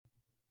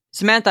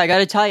Samantha, I got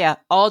to tell you,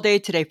 all day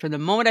today, from the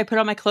moment I put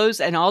on my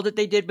clothes and all that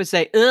they did was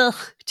say, ugh,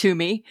 to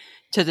me,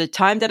 to the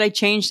time that I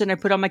changed and I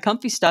put on my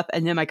comfy stuff,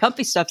 and then my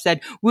comfy stuff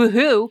said,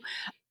 woohoo,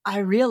 I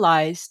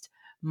realized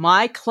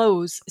my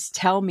clothes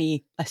tell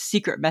me a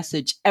secret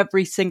message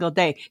every single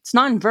day. It's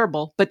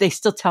nonverbal, but they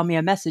still tell me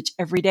a message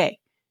every day.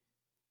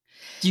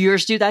 Do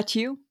yours do that to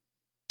you?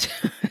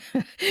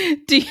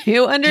 Do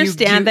you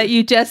understand that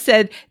you just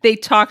said they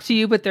talk to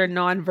you, but they're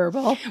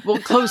nonverbal? Well,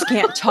 clothes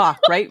can't talk,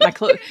 right? My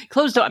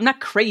clothes don't. I'm not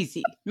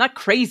crazy. I'm not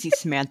crazy,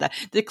 Samantha.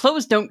 The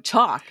clothes don't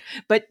talk,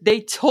 but they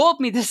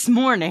told me this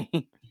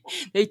morning.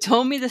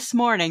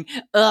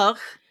 Ugh.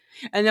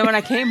 And then when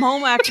I came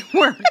home after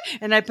work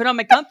and I put on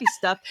my comfy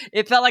stuff,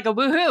 it felt like a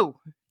woohoo.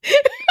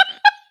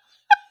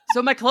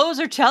 So my clothes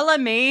are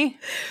telling me.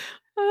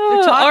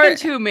 They're talking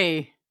to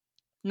me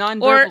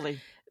non-verbally.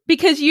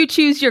 Because you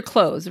choose your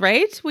clothes,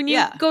 right? When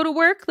you go to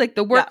work, like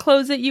the work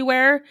clothes that you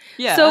wear.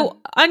 Yeah.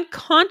 So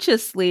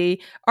unconsciously,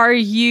 are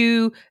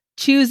you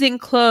choosing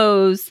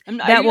clothes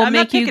that will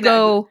make you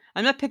go...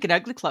 I'm not picking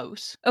ugly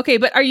clothes. Okay,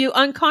 but are you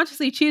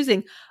unconsciously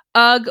choosing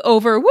UGG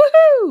over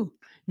woohoo?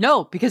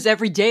 No, because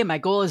every day my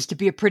goal is to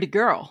be a pretty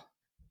girl.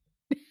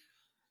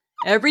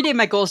 Every day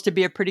my goal is to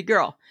be a pretty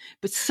girl.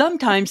 But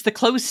sometimes the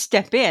clothes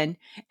step in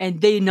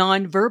and they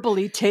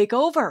non-verbally take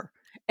over.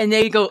 And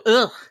they go,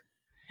 ugh.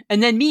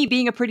 And then me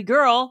being a pretty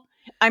girl,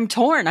 I'm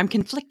torn. I'm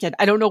conflicted.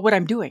 I don't know what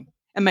I'm doing.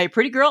 Am I a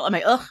pretty girl? Am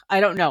I, ugh? I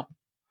don't know.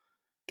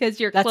 Because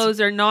your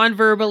clothes are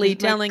non-verbally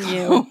telling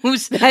you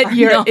that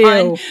you're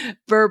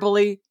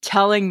non-verbally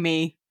telling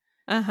me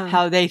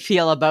how they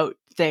feel about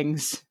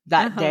things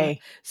that day.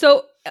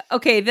 So,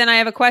 okay, then I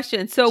have a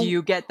question. So, do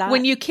you get that?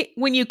 When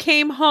you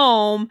came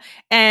home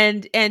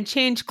and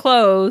changed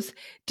clothes,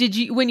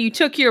 when you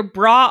took your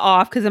bra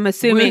off? Because I'm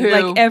assuming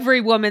like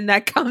every woman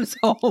that comes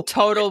home,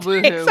 total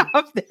woohoo, takes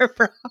off their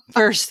bra.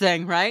 First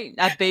thing, right?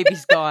 That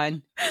baby's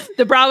gone.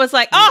 The bra was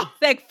like, oh,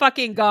 thank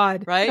fucking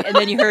God, right? And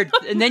then you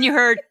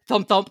heard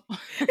thump thump.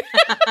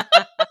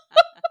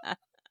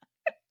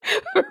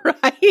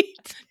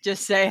 Right.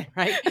 Just saying,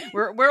 right?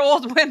 We're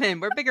old women.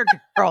 We're bigger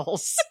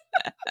girls.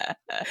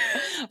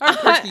 Our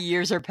perky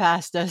years are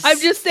past us. I'm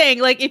just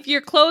saying, like, if your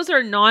clothes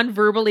are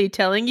non-verbally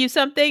telling you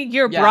something,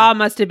 your bra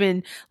must have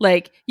been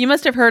like, you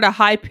must have heard a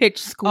high-pitched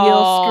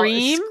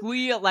scream.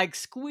 Squeal,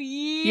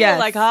 yes.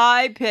 Like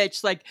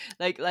high-pitched, like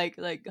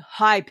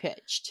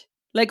high-pitched.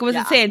 Like, was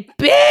it saying,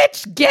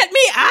 bitch, get me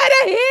out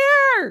of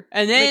here?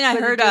 And then I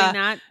heard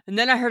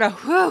a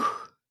whoo.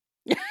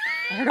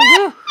 I heard a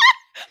whoo.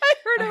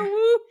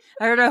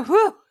 I heard a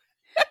whoo.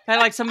 Kind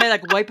of like somebody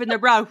like wiping their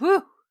brow.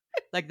 Whoo.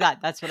 Like that.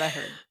 That's what I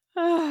heard.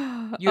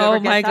 Oh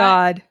my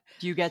God.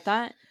 Do you get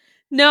that?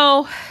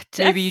 No.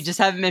 Maybe you just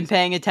haven't been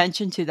paying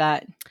attention to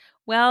that.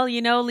 Well,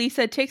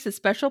 Lisa, it takes a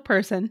special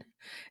person.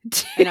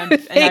 And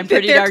I'm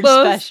pretty darn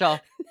special.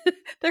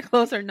 Their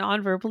clothes are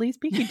non-verbally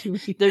speaking to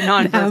me. They're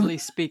non-verbally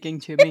speaking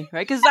to me,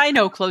 right? Because I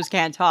know clothes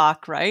can't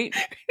talk, right?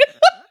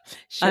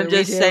 Sure, I'm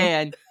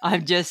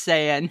just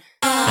saying.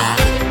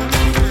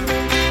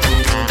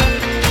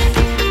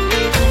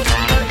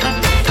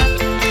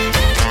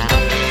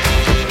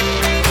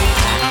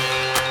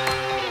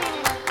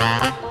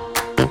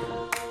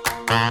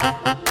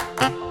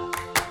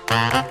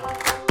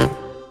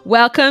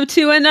 Welcome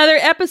to another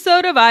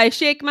episode of I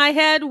Shake My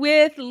Head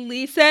with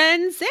Lisa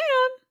and Sam.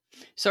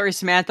 Sorry,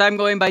 Samantha. I'm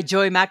going by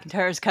Joey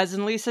McIntyre's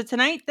cousin Lisa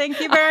tonight. Thank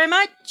you very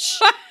much.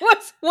 I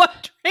was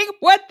wondering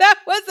what that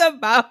was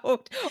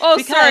about. Oh,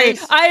 sorry.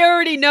 I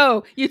already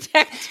know. You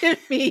texted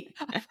me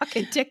a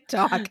fucking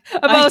TikTok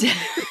about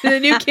the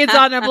New Kids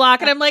on the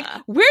Block. And I'm like,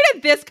 where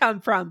did this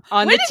come from?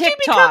 When did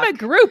TikTok. You become a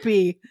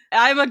groupie?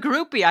 I'm a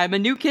groupie. I'm a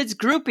New Kids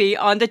groupie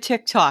on the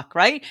TikTok,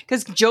 right?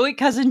 Because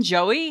cousin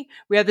Joey,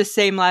 we have the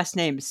same last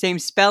name, same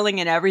spelling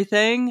and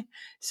everything.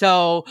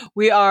 So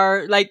we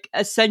are like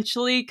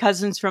essentially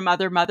cousins from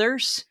other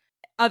mothers.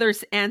 Other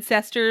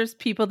ancestors,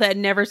 people that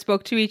never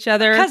spoke to each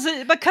other.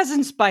 But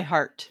cousins by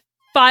heart.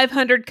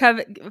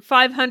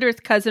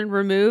 500th cousin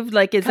removed.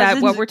 Like, is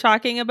that what we're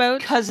talking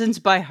about? Cousins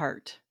by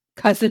heart.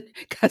 Cousins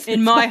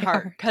in my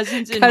heart.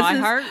 Cousins in my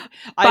heart.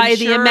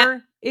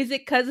 Is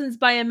it cousins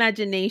by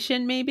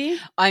imagination, maybe?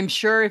 I'm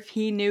sure if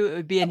he knew, it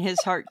would be in his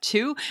heart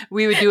too.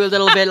 We would do a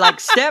little bit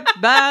like step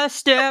by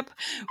step.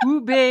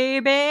 Ooh,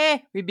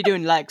 baby. We'd be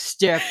doing like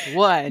step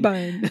 1.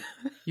 Fun.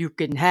 You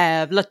can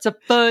have lots of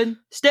fun.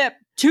 Step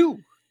 2.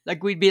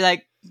 Like we'd be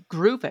like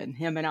grouping,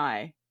 him and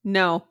I.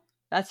 No.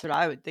 That's what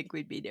I would think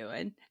we'd be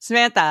doing.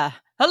 Samantha,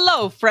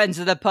 hello, friends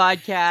of the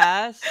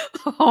podcast.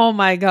 Oh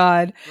my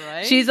God.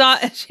 Right? She's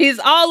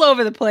all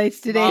over the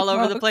place today. All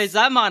over the place.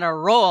 I'm on a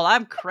roll.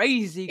 I'm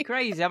crazy.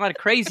 I'm on a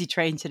crazy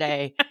train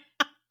today.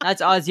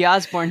 That's Ozzy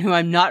Osbourne, who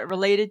I'm not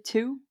related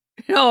to.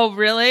 Oh,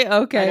 really?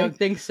 Okay. I don't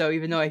think so,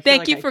 even though I feel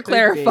Thank you for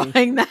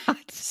clarifying that.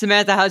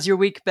 Samantha, how's your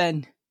week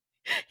been?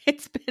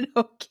 It's been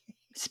okay.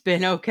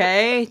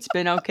 It's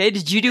been okay.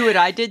 Did you do what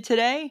I did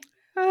today?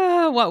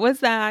 What was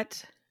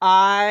that?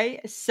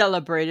 I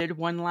celebrated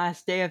one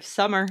last day of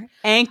summer.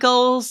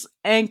 Ankles,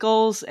 and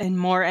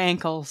more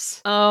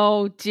ankles.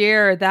 Oh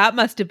dear. That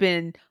must have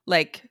been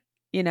like,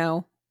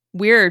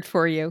 weird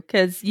for you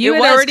because you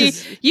It had was,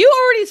 'cause you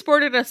already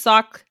sported a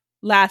sock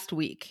last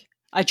week.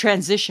 I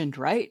transitioned,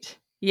 right?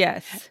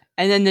 Yes.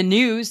 And then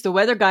the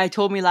weather guy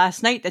told me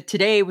last night that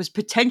today was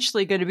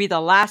potentially going to be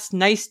the last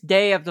nice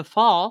day of the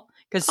fall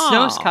because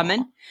snow's Aw.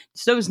 coming.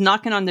 Snow's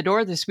knocking on the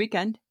door this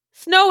weekend.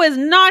 Snow is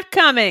not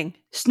coming.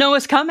 Snow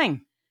is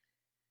coming.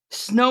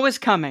 Snow is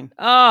coming.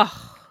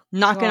 Oh,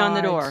 Knocking on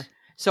the God. door.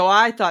 So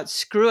I thought,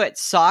 screw it,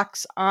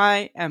 socks.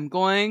 I am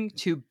going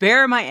to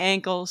bare my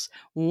ankles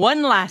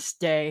one last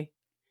day.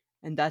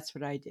 And that's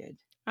what I did.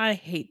 I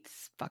hate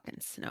this fucking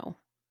snow.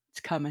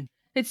 It's coming.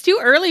 It's too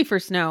early for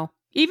snow,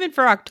 even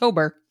for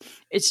October.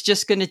 It's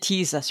just going to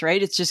tease us,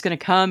 right? It's just going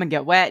to come and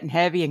get wet and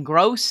heavy and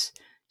gross.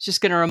 It's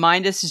just going to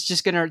remind us. It's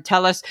just going to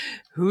tell us,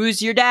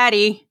 who's your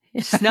daddy?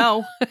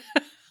 Snow.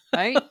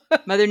 Right?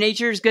 Mother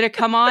Nature is going to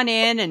come on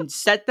in and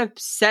set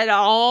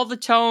all the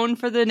tone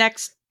for the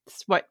next,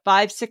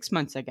 5-6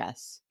 months, I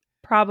guess.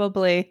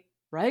 Probably.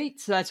 Right?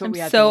 So that's what I'm we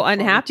have to so look forward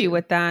unhappy to.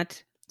 with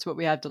that. That's what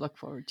we have to look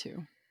forward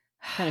to.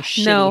 Kind of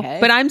shitty, No, hey?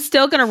 but I'm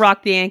still going to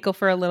rock the ankle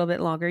for a little bit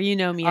longer. You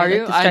know me. Are I like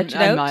you? to stretch it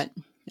out.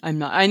 I'm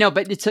not. I know,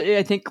 but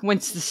I think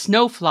once the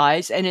snow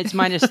flies and it's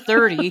minus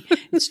 30,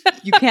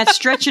 you can't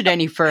stretch it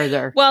any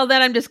further. Well,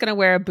 then I'm just going to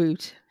wear a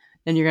boot.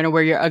 Then you're going to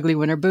wear your ugly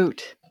winter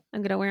boot.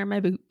 I'm going to wear my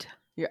boot.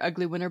 Your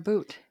ugly winter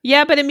boot.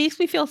 Yeah, but it makes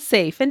me feel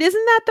safe. And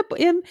isn't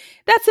that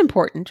that's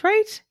important,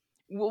 right?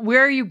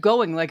 Where are you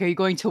going? Like, are you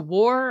going to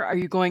war? Are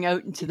you going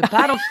out into the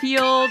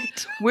battlefield?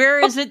 Where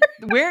is it?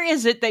 Where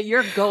is it that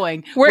you're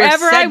going?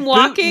 Wherever Where said I'm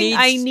walking, boot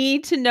I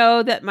need to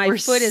know that my where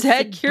foot is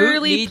said boot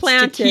securely needs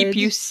planted to keep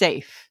you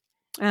safe.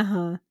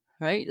 Uh-huh.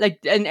 Right? Like,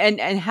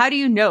 and how do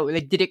you know?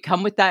 Like, did it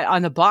come with that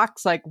on the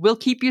box? Like, we'll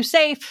keep you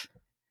safe.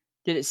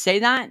 Did it say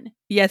that?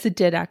 Yes, it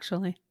did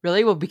actually.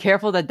 Really? Well, be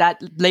careful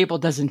that label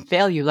doesn't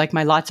fail you. Like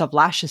my lots of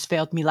lashes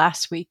failed me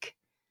last week.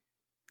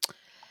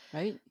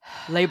 Right?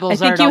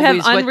 Labels aren't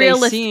always what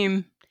they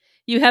seem.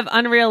 You have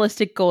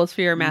unrealistic goals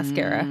for your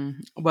mascara.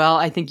 Well,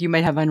 I think you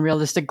might have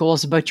unrealistic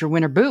goals about your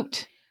winter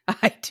boot.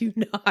 I do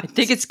not. I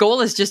think its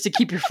goal is just to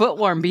keep your foot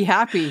warm. Be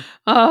happy.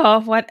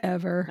 Oh,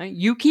 whatever. Right?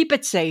 You keep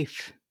it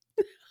safe.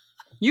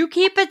 You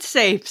keep it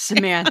safe,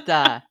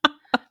 Samantha.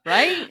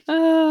 Right?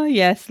 Oh,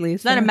 yes, Lisa.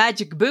 It's not a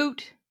magic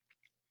boot.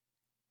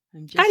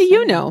 How do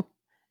you know?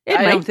 It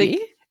might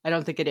be. I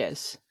don't think it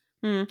is.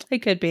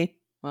 It could be.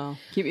 Well,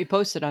 keep me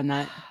posted on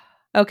that.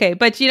 Okay,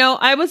 but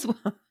I was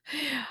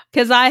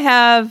because I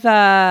have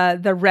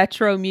the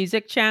retro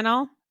music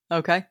channel.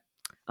 Okay.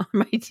 On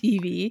my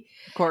TV,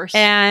 of course,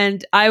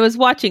 and I was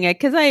watching it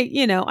because I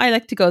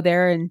like to go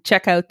there and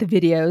check out the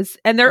videos,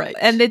 and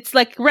and it's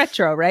like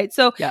retro, right?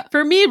 So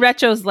for me,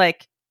 retro's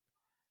like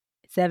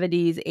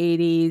 70s,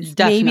 80s,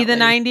 maybe the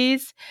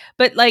 90s,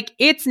 but like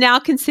it's now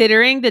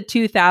considering the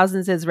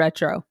 2000s as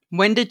retro.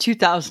 When did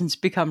 2000s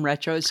become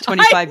retro? It's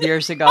 25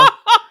 years ago.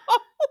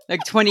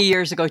 Like 20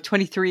 years ago,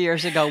 23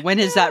 years ago. When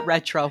is that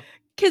retro?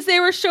 Because they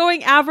were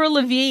showing Avril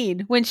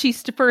Lavigne when she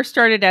first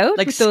started out.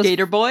 Like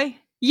Skater Boy?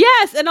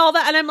 Yes, and all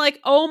that. And I'm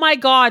like, oh my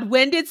God,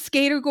 when did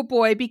Skater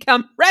Boy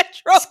become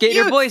retro?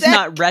 Skater Boy's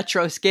not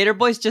retro. Skater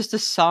Boy's just a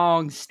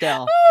song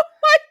still. Oh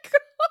my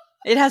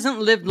God. It hasn't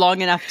lived long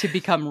enough to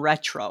become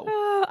retro.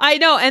 I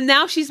know. And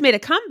now she's made a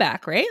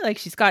comeback, right? Like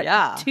she's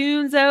got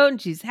tunes out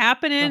and she's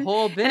happening. The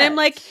whole bit. And I'm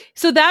like,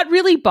 so that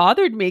really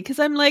bothered me because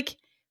I'm like,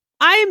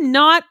 I'm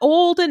not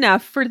old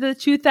enough for the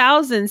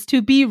 2000s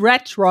to be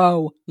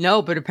retro.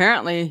 No, but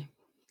apparently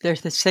they're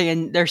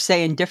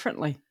saying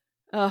differently.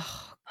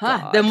 Oh,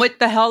 huh. Then what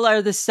the hell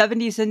are the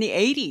 70s and the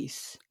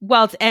 80s?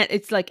 Well,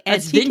 it's like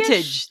that's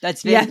vintage.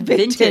 That's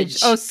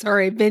vintage. Oh,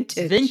 sorry,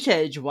 vintage.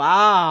 Vintage.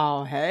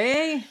 Wow.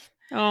 Hey.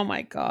 Oh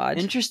my God.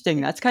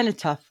 Interesting. That's kind of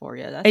tough for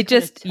you. That's it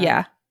just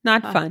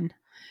not fun.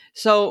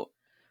 So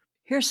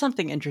here's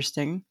something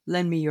interesting.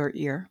 Lend me your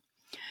ear.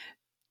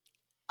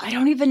 I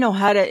don't even know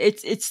how to,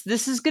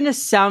 this is going to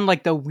sound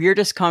like the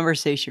weirdest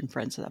conversation,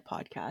 friends of the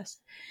podcast,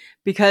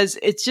 because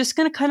it's just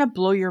going to kind of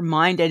blow your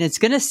mind and it's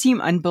going to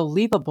seem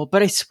unbelievable,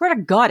 but I swear to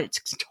God,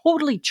 it's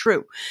totally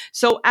true.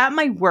 So at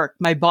my work,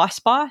 my boss,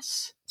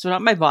 so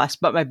not my boss,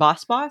 but my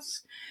boss,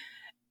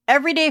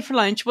 every day for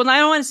lunch, well, I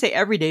don't want to say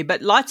every day,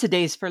 but lots of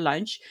days for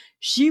lunch,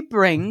 she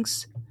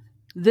brings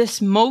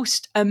this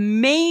most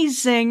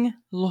amazing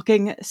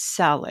looking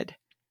salad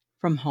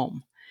from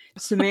home.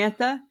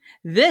 Samantha,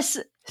 this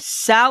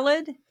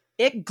salad,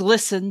 it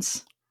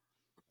glistens.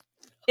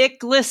 It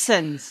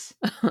glistens.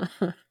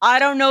 I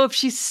don't know if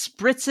she's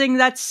spritzing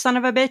that son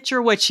of a bitch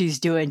or what she's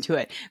doing to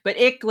it, but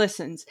it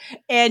glistens.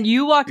 And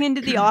you walk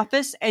into the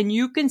office and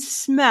you can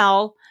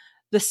smell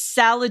the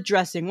salad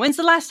dressing. When's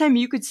the last time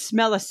you could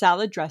smell a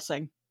salad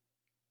dressing?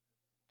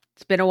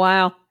 It's been a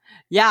while.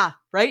 Yeah,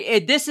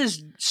 right? This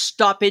is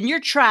stop in your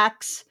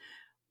tracks.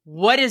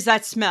 What is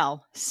that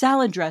smell?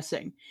 Salad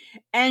dressing.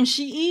 And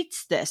she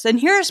eats this. And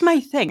here's my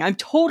thing. I'm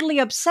totally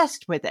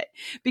obsessed with it.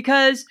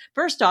 Because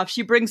first off,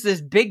 she brings this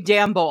big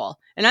damn bowl.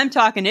 And I'm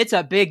talking, it's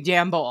a big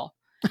damn bowl.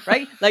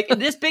 Right? Like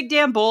this big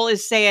damn bowl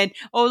is saying,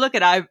 oh, look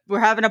we're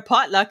having a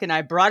potluck and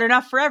I brought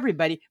enough for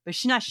everybody. But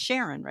she's not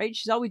sharing, right?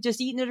 She's always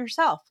just eating it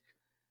herself.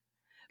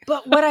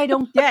 But what I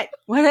don't get,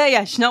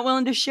 she's not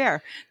willing to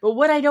share. But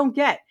what I don't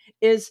get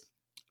is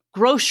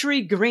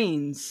grocery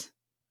greens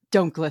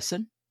don't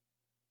glisten.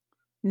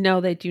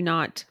 No, they do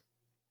not.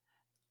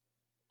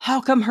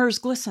 How come hers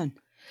glisten?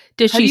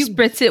 Does she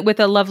spritz it with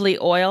a lovely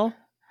oil?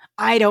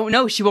 I don't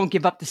know. She won't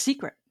give up the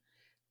secret.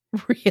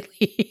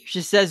 Really?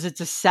 She says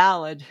it's a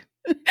salad.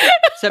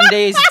 Some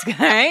days it's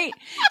right.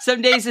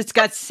 Some days it's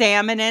got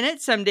salmon in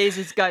it. Some days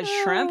it's got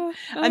shrimp.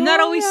 I'm not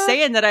always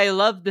saying that I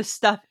love the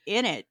stuff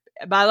in it,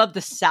 but I love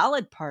the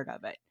salad part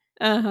of it.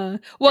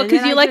 Well,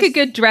 because you like a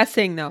good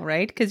dressing, though,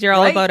 right? Because you're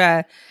all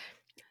about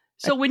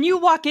So when you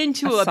walk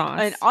into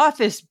an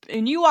office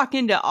and you walk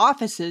into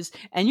offices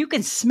and you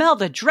can smell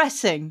the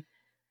dressing,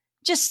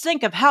 just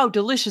think of how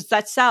delicious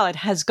that salad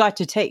has got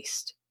to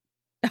taste.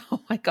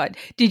 Oh my God.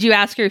 Did you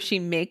ask her if she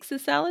makes the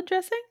salad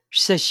dressing?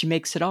 She says she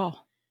makes it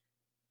all.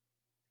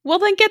 Well,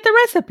 then get the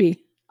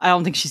recipe. I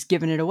don't think she's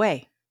giving it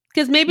away.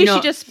 Because maybe she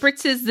just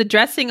spritzes the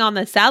dressing on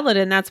the salad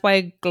and that's why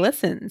it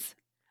glistens.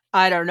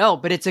 I don't know,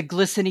 but it's a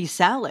glistening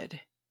salad.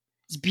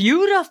 It's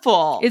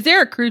beautiful. Is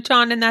there a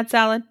crouton in that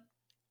salad?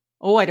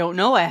 Oh, I don't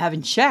know. I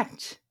haven't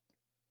checked.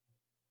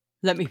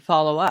 Let me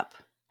follow up.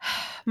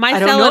 My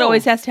salad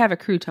always has to have a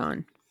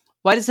crouton.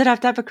 Why does it have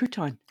to have a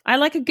crouton? I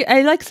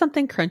like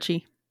something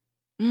crunchy.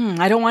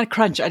 I don't want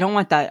crunch. I don't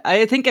want that.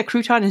 I think a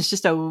crouton is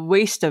just a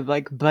waste of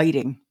like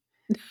biting.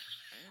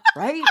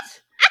 Right?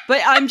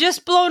 But I'm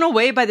just blown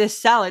away by this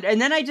salad.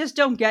 And then I just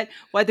don't get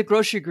why the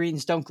grocery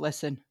greens don't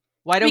glisten.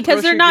 Why don't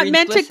because grocery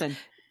greens glisten?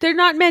 They're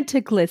not meant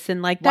to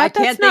glisten like that.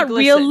 Why That's not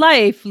real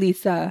life,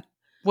 Lisa.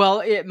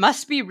 Well, it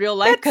must be real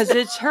life because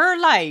it's her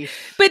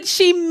life. But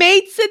she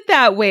makes it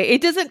that way.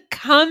 It doesn't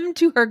come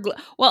to her.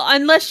 Well,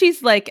 unless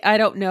she's like, I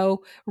don't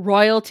know,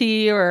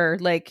 royalty or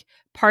like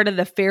part of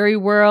the fairy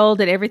world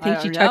and everything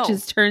she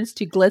touches turns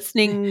to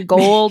glistening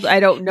gold. I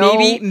don't know.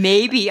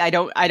 Maybe I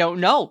don't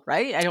know,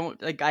 right? I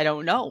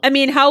don't know. I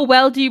mean, how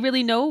well do you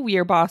really know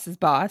your boss's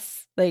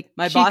boss? Like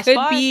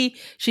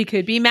she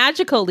could be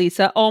magical,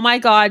 Lisa. Oh my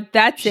God,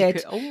 that's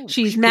it.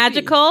 She's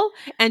magical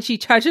and she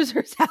touches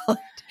her salad.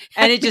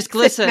 And it just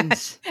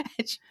glistens.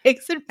 And she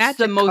makes it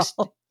magical.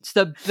 It's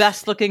the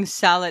best looking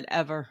salad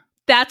ever.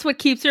 That's what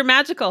keeps her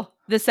magical.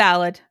 The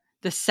salad.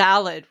 The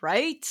salad,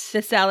 right?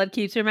 The salad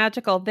keeps her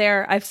magical.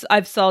 There,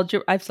 I've solved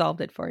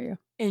it for you.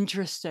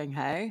 Interesting,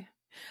 hey?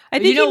 I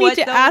think you need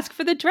to ask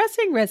for the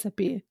dressing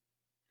recipe.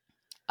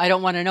 I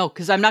don't want to know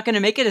because I'm not going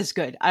to make it as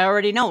good. I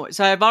already know it.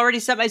 So I've already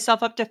set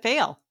myself up to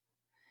fail.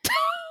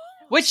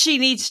 What she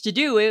needs to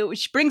do,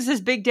 she brings this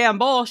big damn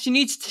bowl, she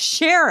needs to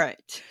share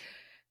it.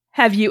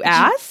 Have you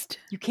asked?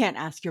 You can't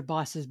ask your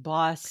boss's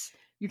boss.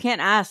 You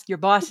can't ask your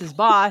boss's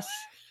boss.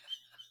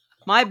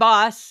 My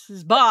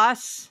boss's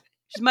boss.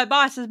 She's my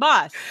boss's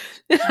boss.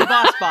 She's the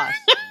boss.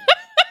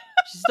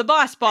 She's the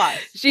boss.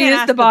 She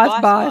is the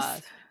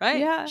boss. Right?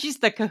 Yeah. She's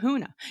the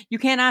kahuna. You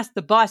can't ask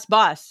the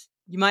boss.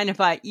 You mind if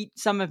I eat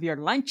some of your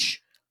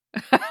lunch?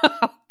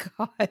 Oh,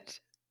 God.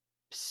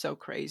 So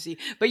crazy.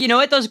 But you know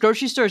what? Those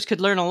grocery stores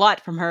could learn a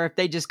lot from her if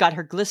they just got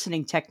her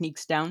glistening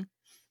techniques down.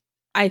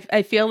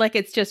 I feel like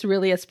it's just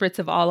really a spritz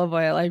of olive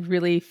oil. I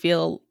really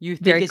feel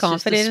very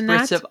confident in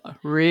that.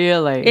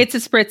 Really? It's a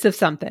spritz of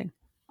something.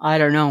 I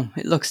don't know.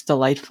 It looks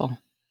delightful.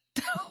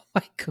 Oh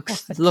my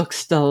God.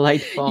 Looks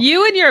delightful.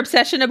 You and your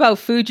obsession about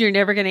food you're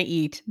never going to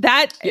eat.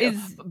 That is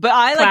But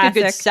I classic. like a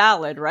good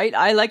salad, right?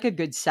 I like a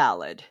good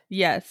salad.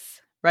 Yes.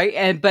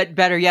 Right? But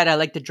better yet, I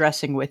like the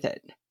dressing with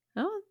it.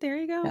 Oh, there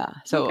you go. Yeah.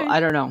 So okay.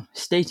 I don't know.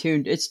 Stay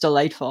tuned. It's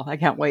delightful. I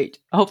can't wait.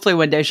 Hopefully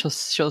one day she'll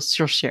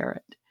share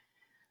it.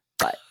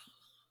 But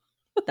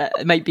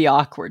that might be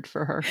awkward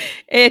for her.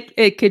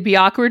 It could be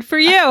awkward for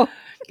you.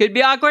 Could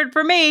be awkward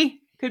for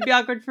me.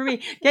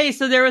 Okay,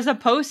 so there was a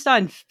post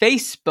on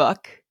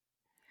Facebook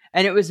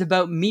and it was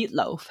about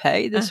meatloaf,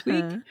 this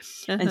week.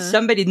 And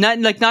somebody, not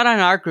on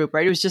our group,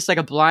 right? It was just like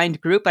a blind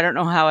group. I don't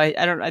know how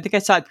I think I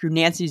saw it through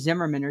Nancy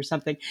Zimmerman or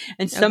something.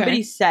 And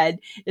somebody said,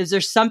 is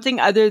there something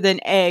other than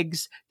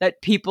eggs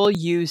that people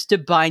use to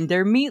bind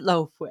their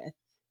meatloaf with?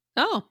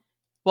 Oh.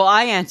 Well,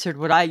 I answered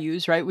what I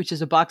use, right? Which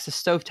is a box of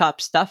stovetop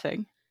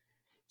stuffing.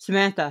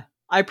 Samantha,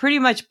 I pretty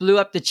much blew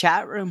up the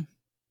chat room.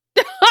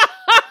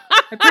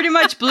 I pretty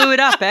much blew it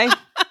up,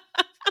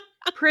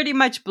 Pretty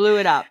much blew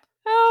it up.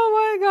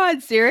 Oh my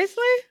God,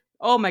 seriously?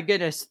 Oh my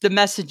goodness, the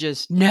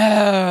messages.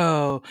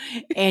 No.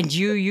 And do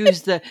you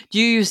use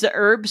the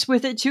herbs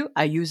with it too?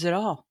 I use it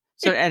all.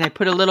 So and I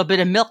put a little bit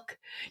of milk.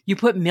 You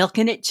put milk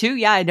in it too?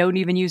 Yeah, I don't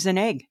even use an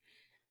egg.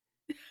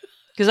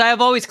 Because I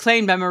have always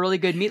claimed I'm a really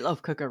good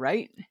meatloaf cooker,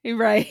 right?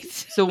 Right.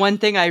 So one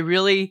thing I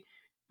really,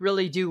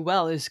 really do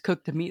well is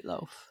cook the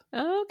meatloaf.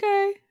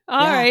 Okay.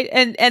 All right.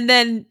 And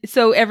then,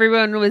 so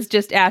everyone was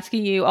just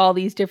asking you all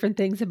these different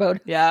things about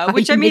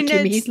which I mean,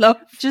 it's meatloaf.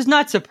 Just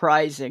not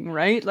surprising,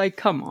 right? Like,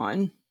 come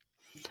on.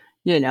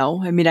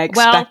 I mean, I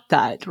expect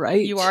that,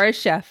 right? You are a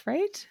chef,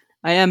 right?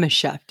 I am a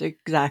chef,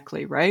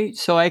 exactly, right?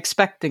 So I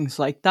expect things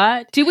like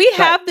that. Do we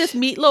have this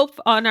meatloaf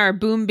on our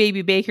Boom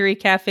Baby Bakery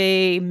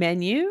Cafe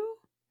menu?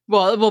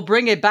 Well, we'll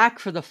bring it back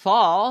for the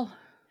fall.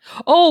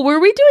 Oh, were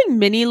we doing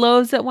mini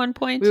loaves at one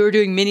point? We were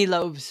doing mini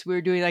loaves. We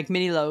were doing like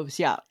mini loaves.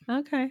 Yeah.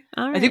 Okay.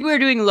 All right. I think we were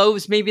doing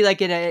loaves maybe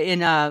like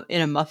in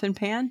a muffin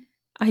pan.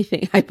 I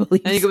think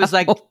it was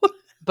like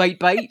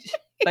bite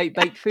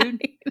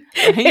food.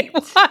 Right?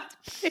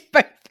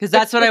 Because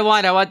that's what I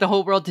want. I want the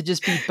whole world to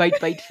just be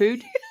bite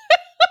food.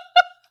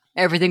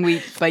 Everything we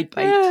eat, bite.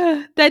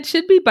 That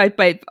should be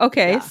bite.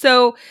 Okay. Yeah.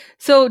 So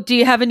do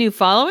you have a new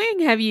following?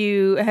 Have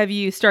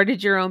you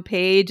started your own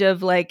page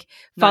of like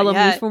follow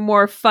me for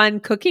more fun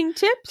cooking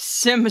tips?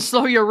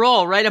 Slow your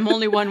roll, right? I'm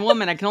only one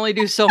woman. I can only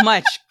do so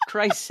much.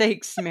 Christ's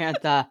sake,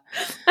 Samantha.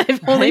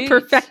 I've only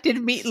perfected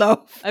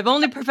meatloaf. I've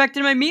only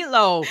perfected my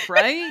meatloaf,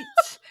 right?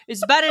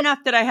 It's bad enough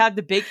that I have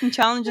the baking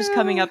challenges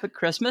coming up at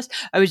Christmas.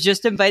 I was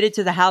just invited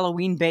to the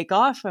Halloween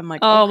bake-off. I'm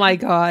like, oh my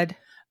God.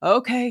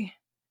 Okay.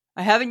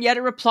 I haven't yet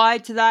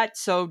replied to that,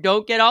 so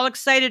don't get all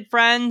excited,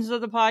 friends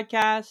of the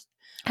podcast.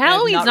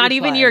 Halloween's not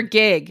even your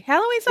gig.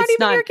 Halloween's not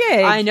even your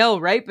gig. I know,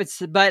 right?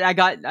 But I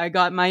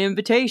got my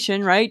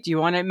invitation, right? Do you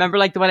want to remember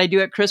like the one I do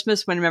at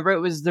Christmas? When remember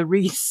it was the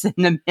wreaths and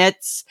the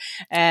mitts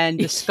and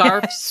the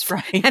scarves,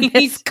 right? And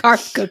the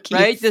scarf cookies,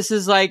 right? This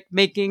is like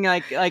making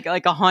like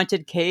a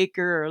haunted cake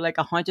or like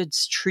a haunted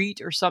treat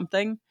or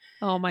something.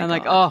 Oh my God! I'm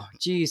like, oh,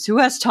 geez, who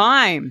has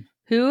time?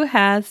 Who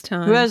has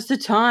time? Who has the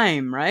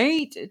time,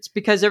 right? It's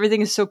because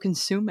everything is so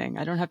consuming.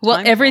 I don't have time.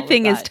 Well,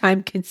 everything is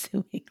time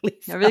consuming,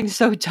 Lisa. Everything's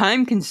so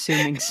time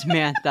consuming,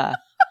 Samantha.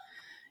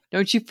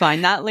 Don't you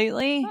find that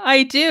lately?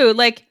 I do.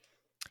 Like,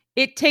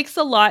 it takes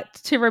a lot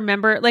to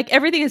remember. Like,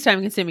 everything is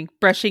time consuming.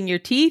 Brushing your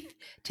teeth,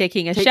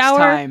 taking a shower,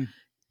 time.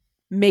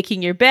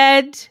 Making your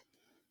bed,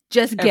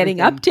 just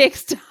getting up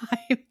takes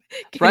time.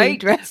 Right?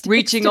 Dressed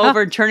reaching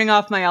over and turning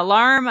off my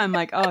alarm. I'm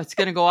like, oh, it's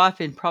going to go off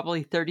in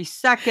probably 30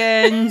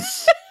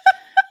 seconds.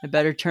 I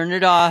better turn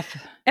it off.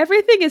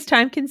 Everything is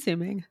time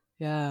consuming.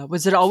 Yeah.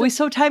 Was it always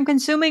so time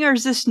consuming or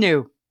is this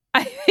new?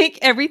 I think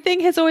everything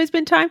has always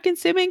been time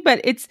consuming,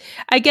 but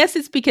I guess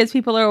it's because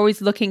people are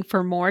always looking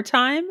for more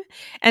time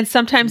and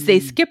sometimes they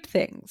skip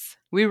things.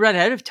 We run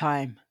out of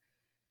time.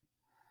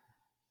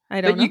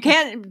 I don't know. You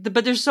can't,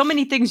 but there's so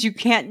many things you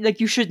can't, like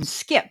you shouldn't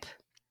skip.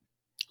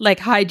 Like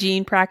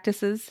hygiene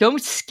practices.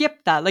 Don't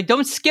skip that. Like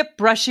don't skip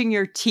brushing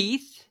your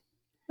teeth.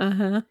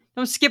 Uh-huh.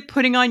 Don't skip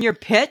putting on your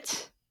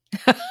pit.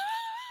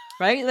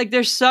 Right? Like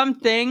there's some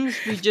things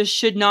we just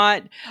should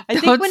not. I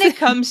think when it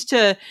comes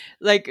to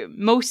like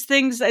most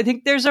things, I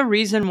think there's a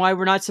reason why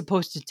we're not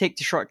supposed to take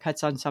the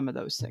shortcuts on some of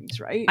those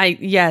things, right?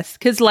 Yes,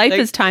 because life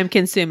is time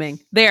consuming.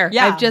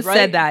 I've just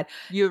said that.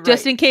 You're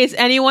just in case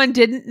anyone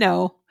didn't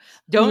know.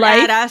 Don't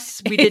add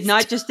us. We did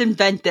not just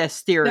invent this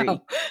theory.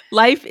 No.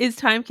 Life is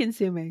time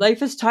consuming.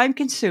 Life is time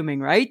consuming,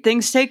 right?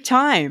 Things take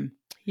time.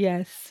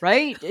 Yes.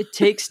 Right? It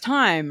takes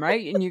time,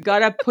 right? And you got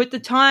to put the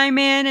time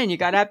in and you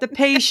got to have the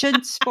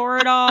patience for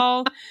it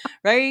all,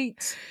 right?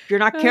 If you're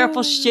not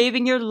careful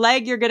shaving your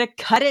leg, you're going to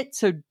cut it.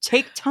 So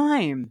take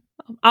time.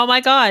 Oh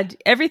my God.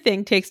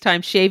 Everything takes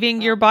time.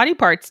 Shaving your body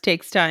parts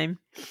takes time.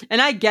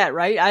 And I get,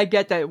 right? I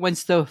get that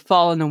once the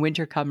fall and the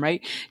winter come,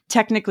 right?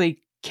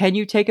 Technically, can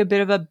you take a bit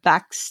of a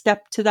back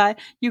step to that?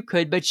 You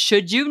could, but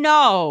should you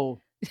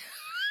know?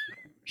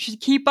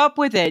 Should keep up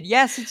with it.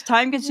 Yes, it's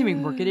time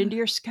consuming. Work it into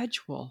your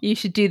schedule. You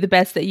should do the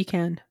best that you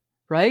can.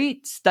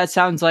 Right? That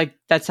sounds like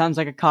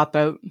a cop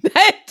out.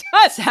 That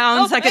does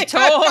sounds like a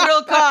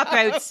total cop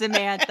out,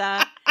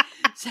 Samantha.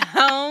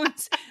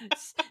 Sounds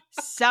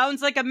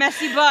like a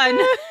messy bun.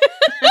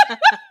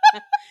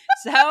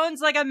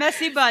 Sounds like a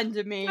messy bun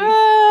to me.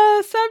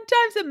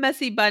 Sometimes a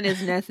messy bun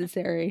is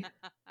necessary.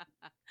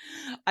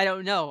 I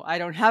don't know. I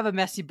don't have a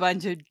messy bun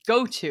to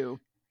go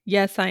to.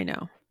 Yes, I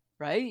know.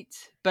 Right?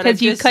 Because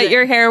you cut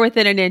your hair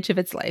within an inch of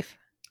its life.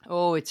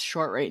 Oh, it's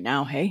short right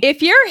now, hey?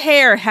 If your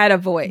hair had a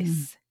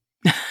voice,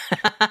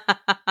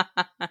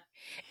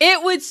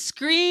 it would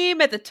scream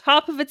at the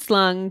top of its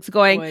lungs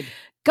going,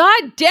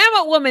 God damn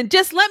it, woman,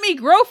 just let me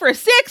grow for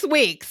 6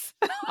 weeks.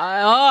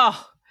 The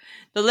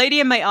lady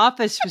in my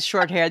office was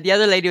short hair. The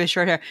other lady was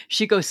short hair.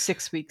 She goes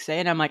 6 weeks, eh?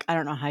 And I'm like, I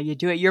don't know how you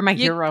do it. You're my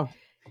hero.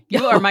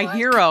 You are my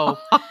hero.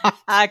 God.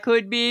 I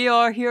could be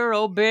your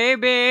hero,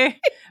 baby.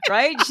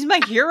 Right? She's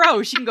my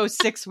hero. She can go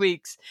 6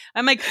 weeks.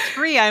 I'm like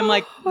 3. I'm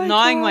like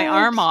gnawing my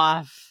arm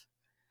off.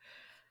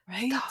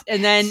 Right?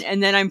 And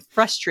then I'm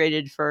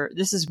frustrated for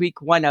this is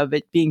week 1 of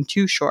it being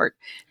too short.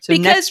 So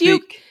because next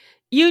week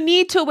you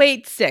need to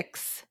wait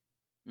 6.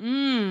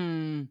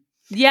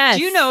 Yes.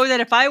 Do you know that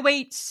if I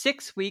wait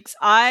 6 weeks,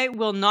 I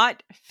will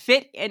not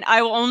fit and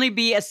I will only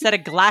be a set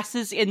of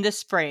glasses in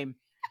this frame?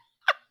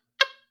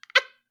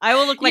 I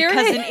will look like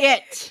Cousin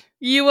It.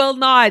 You will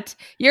not.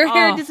 Your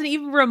hair doesn't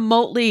even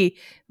remotely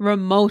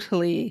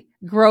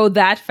grow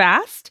that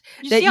fast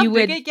that you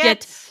would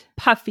get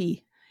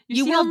puffy.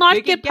 You will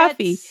not get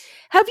puffy.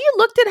 Have you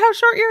looked at how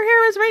short your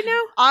hair is right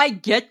now? I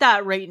get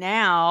that right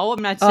now.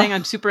 I'm not saying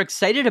I'm super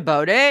excited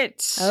about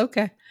it.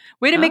 Okay.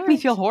 Way to make me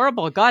feel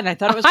horrible. God, and I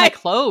thought it was my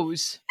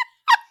clothes.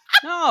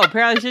 No,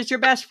 apparently it's just your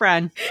best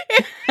friend.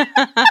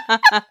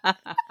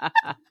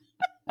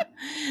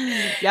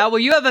 Yeah, well,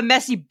 you have a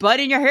messy butt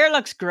and your hair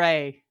looks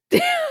gray.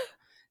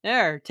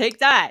 There, take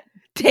that.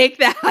 Take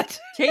that.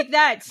 Take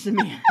that,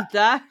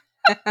 Samantha.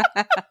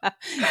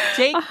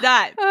 Take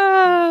that.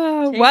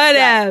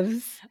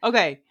 Whatevs.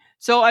 Okay,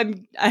 so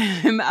I'm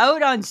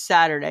out on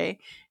Saturday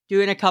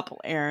doing a couple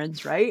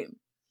errands, right?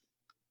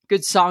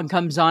 Good song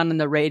comes on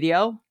the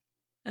radio.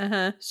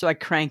 So I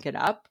crank it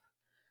up.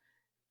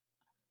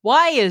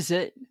 Why is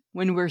it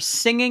when we're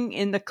singing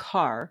in the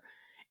car,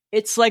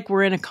 it's like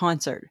we're in a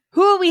concert?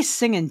 Who are we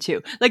singing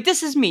to? Like,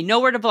 this is me, no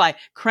word of a lie.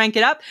 Crank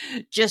it up.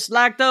 Just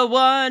like the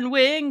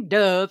one-winged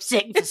dove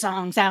sings the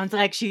song, sounds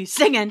like she's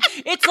singing.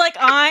 It's like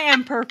I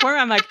am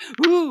performing. I'm like,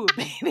 ooh,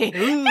 baby,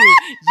 ooh,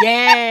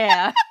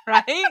 yeah,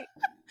 right?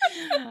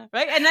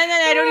 Right? And then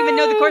I don't even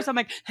know the chorus. I'm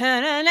like,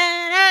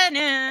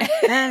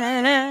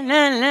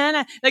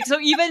 like, so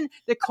even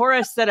the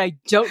chorus that I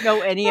don't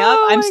know any of,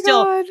 I'm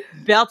still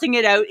belting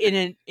it out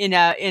in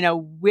a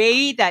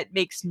way that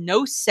makes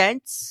no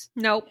sense.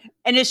 Nope.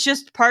 And it's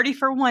just party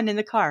for one in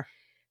the car.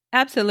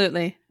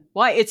 Absolutely.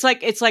 Why? It's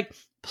like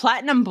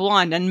Platinum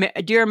Blonde and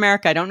Dear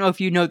America. I don't know if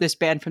you know this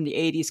band from the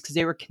 80s because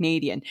they were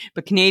Canadian,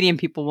 but Canadian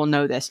people will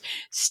know this.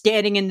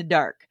 Standing in the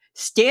Dark.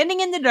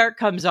 Standing in the Dark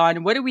comes on,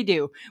 and what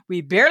do?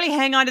 We barely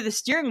hang on to the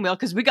steering wheel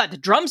because we got the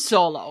drum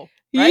solo,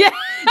 right? Yeah.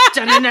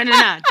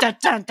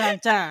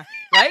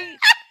 Right?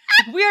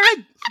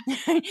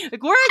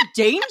 We're a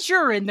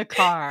danger in the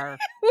car.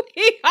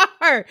 We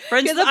are.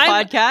 Friends of the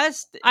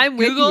podcast, I'm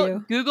with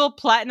you. Google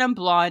Platinum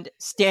Blonde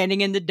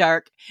Standing in the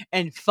Dark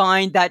and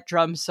find that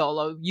drum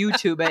solo.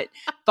 YouTube it.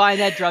 Find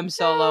that drum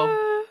solo.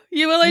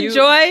 You will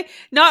enjoy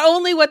not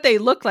only what they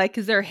look like,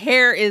 because their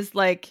hair is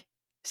like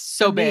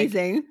so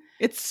amazing. Big.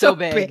 It's so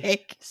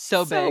big.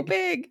 So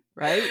big.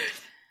 Right?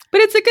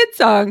 But it's a good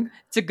song.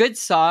 It's a good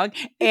song.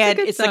 And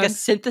it's like a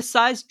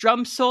synthesized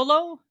drum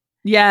solo.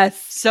 Yes.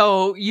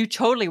 So you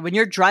totally, when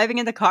you're driving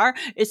in the car,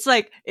 it's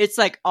like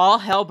all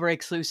hell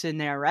breaks loose in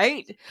there,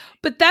 right?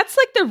 But that's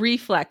like the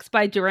Reflex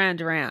by Duran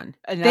Duran.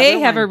 They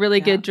have a really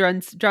good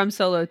drum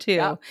solo too.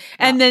 Yeah.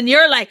 And then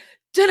you're like,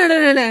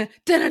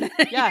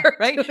 yeah,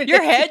 right?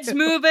 Your head's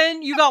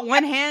moving. You got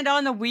one hand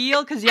on the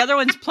wheel because the other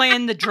one's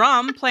playing the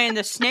drum, playing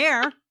the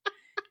snare.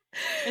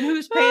 And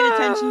who's paying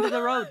attention to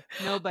the road?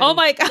 Nobody.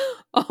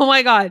 Oh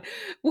my God.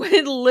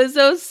 When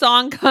Lizzo's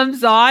song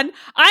comes on,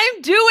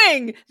 I'm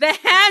doing the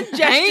hand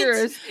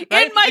gestures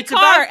in my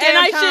car, and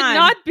I should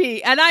not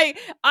be. And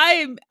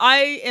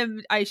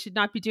I should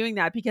not be doing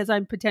that because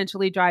I'm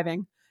potentially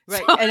driving.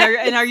 Right. So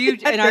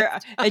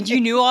and you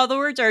knew all the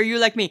words? Or are you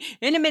like me?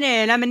 In a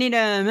minute, I'm gonna need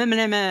and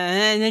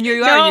then you're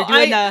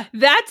doing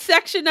that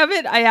section of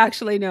it I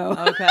actually know.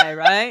 Okay,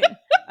 right?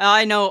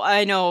 I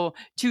know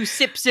 2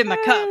 sips in my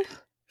cup.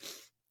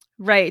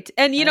 Right.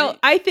 And, you know,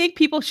 I think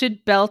people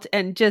should belt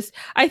and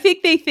I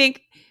think they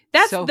think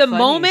that's so the funny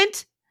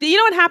moment. You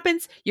know what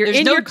happens? There's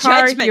in your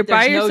car, judgment. You're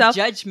by yourself.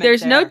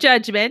 There's no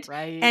judgment.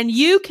 Right. And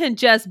you can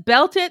just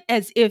belt it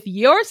as if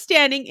you're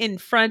standing in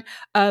front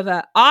of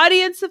an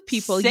audience of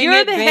people.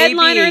 You're the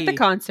headliner at the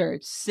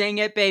concert. Sing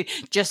it, babe.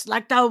 Just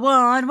like the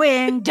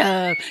one-winged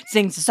dove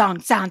sings the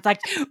song, sounds like,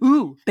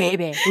 ooh,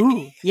 baby,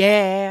 ooh,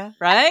 yeah.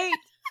 Right?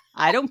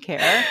 I don't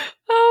care.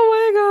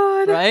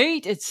 Oh my God.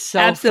 Right? It's so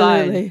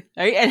absolutely fun.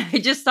 Right? And I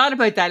just thought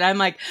about that. I'm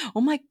like, oh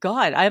my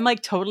God, I'm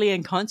like totally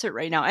in concert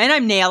right now. And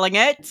I'm nailing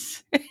it.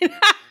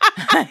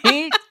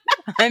 Right?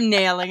 I'm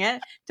nailing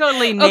it.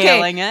 Totally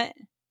nailing it.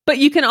 But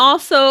you can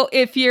also,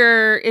 if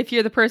you're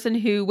the person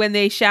who, when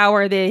they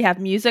shower, they have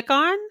music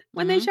on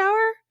when they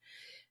shower,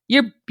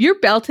 you're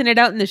belting it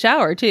out in the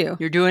shower too.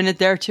 You're doing it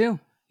there too.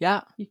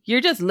 Yeah.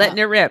 You're just letting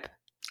it rip.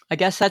 I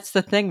guess that's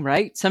the thing,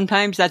 right?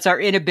 Sometimes that's our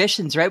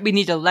inhibitions, right? We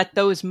need to let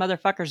those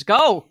motherfuckers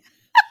go.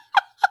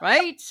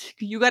 Right?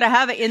 You got to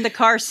have it in the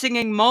car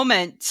singing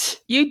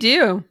moment. You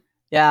do.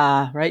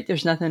 Yeah, right?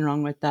 There's nothing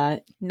wrong with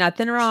that.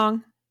 Nothing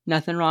wrong.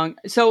 Nothing wrong.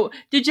 So,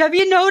 have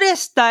you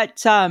noticed that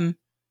the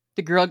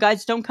Girl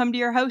Guides don't come to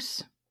your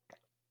house?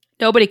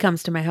 Nobody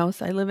comes to my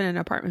house. I live in an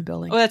apartment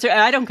building. Oh, that's right.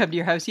 I don't come to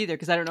your house either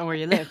because I don't know where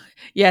you live.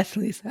 Yes,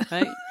 Lisa.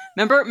 Right?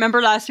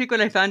 Remember last week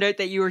when I found out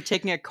that you were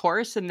taking a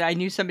course and I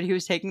knew somebody who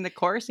was taking the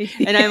course?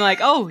 And I'm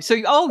like,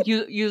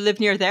 you live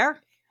near there?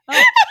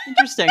 Oh,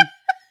 interesting.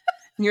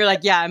 And you're like,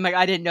 yeah. I'm like,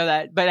 I didn't know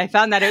that. But I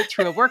found that out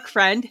through a work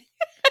friend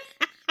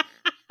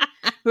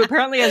who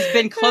apparently has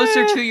been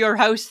closer to your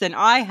house than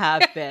I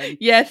have been.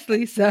 Yes,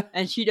 Lisa.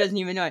 And she doesn't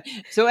even know it.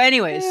 So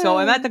anyways, so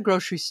I'm at the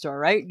grocery store,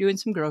 right? Doing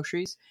some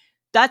groceries.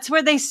 That's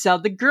where they sell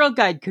the Girl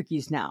Guide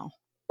cookies now.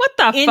 What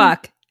the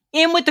fuck?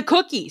 In with the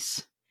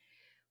cookies.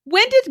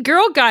 When did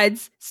Girl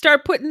Guides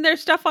start putting their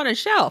stuff on a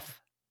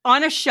shelf?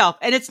 On a shelf.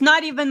 And it's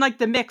not even like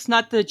the mix,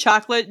 not the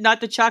chocolate and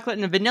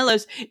the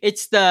vanillas.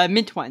 It's the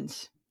mint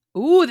ones.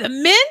 Ooh, the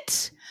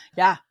mint?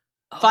 Yeah.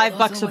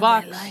 $5 a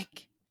box.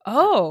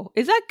 Oh,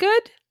 is that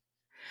good?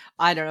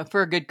 I don't know.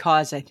 For a good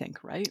cause, I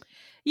think, right?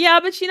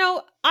 Yeah, but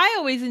I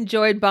always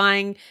enjoyed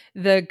buying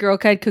the Girl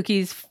Guide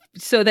cookies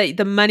so that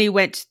the money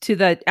went to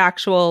the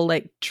actual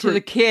to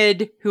the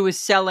kid who was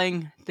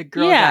selling the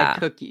Girl Guide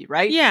cookie,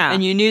 right? Yeah.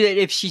 And you knew that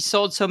if she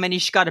sold so many,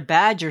 she got a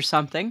badge or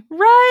something.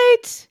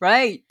 Right.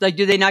 Right. Like,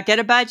 do they not get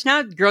a badge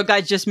now? Girl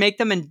Guides just make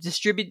them and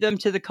distribute them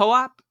to the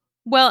co-op?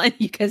 Well, and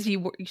because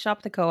you shop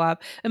at the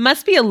co-op, it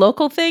must be a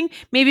local thing.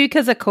 Maybe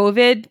because of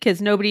COVID, because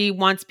nobody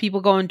wants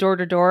people going door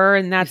to door,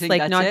 and that's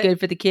like not good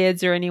for the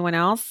kids or anyone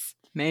else.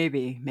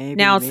 Maybe.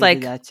 Now it's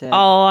like that's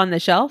all on the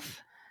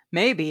shelf.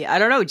 Maybe. I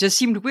don't know. It just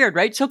seemed weird,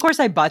 right? So of course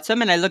I bought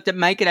some, and I looked at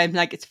Mike, and I'm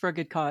like, it's for a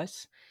good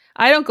cause.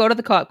 I don't go to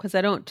the co-op because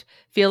I don't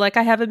feel like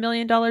I have $1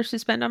 million to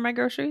spend on my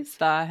groceries.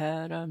 If I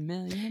had $1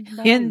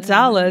 million,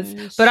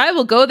 but I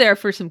will go there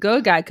for some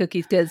Go Guy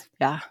cookies because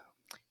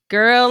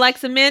girl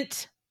likes a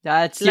mint.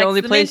 That's the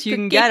only place you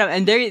can get them,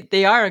 and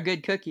they are a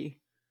good cookie.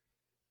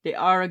 They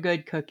are a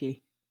good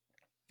cookie.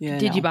 Yeah.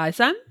 Did you buy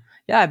some?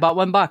 Yeah, I bought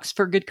 $1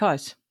 for a good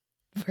cause.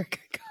 For a good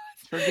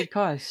cause. For a good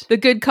cause. The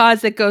good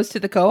cause that goes to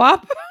the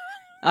co-op.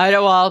 I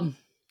don't. Well,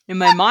 in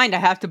my mind, I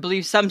have to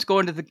believe some's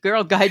going to the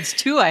Girl Guides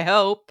too. I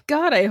hope.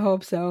 God, I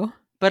hope so.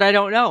 But I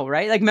don't know,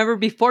 right? Like, remember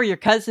before your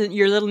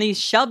little niece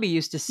Shelby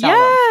used to sell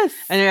them,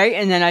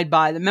 and then I'd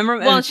buy them. Remember?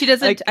 Well, she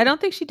doesn't. Like, I don't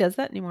think she does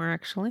that anymore.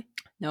 Actually,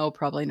 no,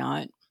 probably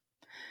not.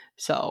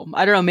 So,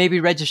 I don't know, maybe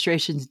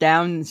registration's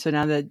down, so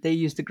now that they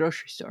use the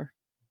grocery store.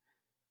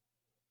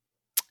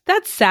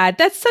 That's sad.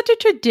 That's such a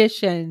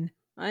tradition.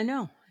 I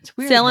know. It's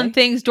weird. Selling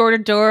things door to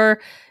door.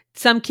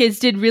 Some kids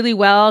did really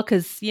well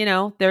because,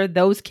 they're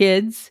those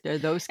kids. They're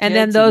those kids. And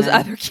then those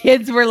other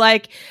kids were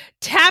like,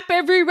 tap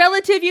every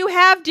relative you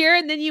have, dear,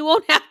 and then you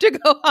won't have to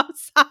go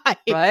outside.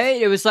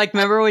 Right? It was like,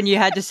 remember when you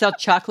had to sell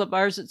chocolate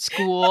bars at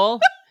school?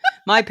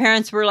 My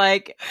parents were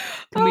like,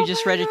 can we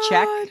just write a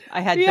check?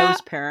 I had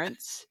those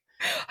parents.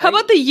 How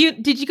about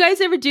did you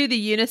guys ever do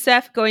the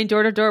UNICEF, going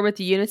door to door with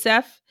the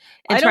UNICEF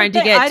and trying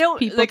to get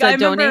people to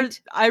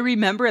donate? I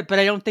remember it, but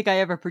I don't think I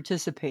ever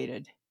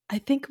participated. I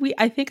think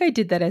I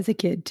did that as a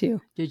kid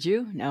too. Did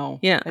you? No.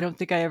 Yeah. I don't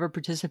think I ever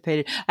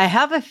participated. I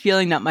have a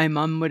feeling that my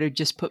mom would have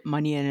just put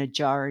money in a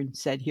jar and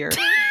said, here,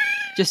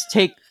 just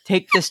take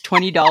this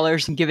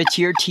 $20 and give it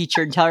to your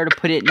teacher and tell her to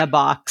put it in a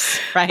box.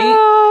 Right?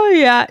 Oh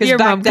yeah. Because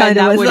back then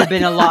that would have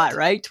been a lot,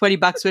 right?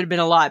 $20 would have been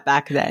a lot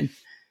back then.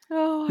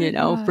 Oh,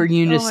 for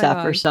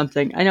UNICEF or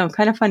something. I know,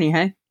 kind of funny,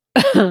 hey?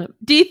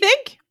 Do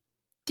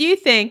you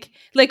think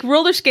like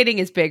roller skating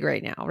is big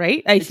right now,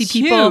 right? I see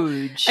people,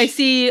 huge. I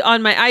see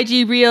on my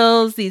IG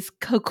reels, these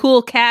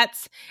cool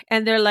cats,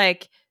 and they're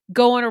like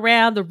going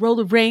around the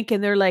roller rink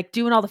and they're like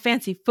doing all the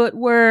fancy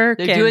footwork.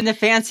 They're doing the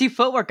fancy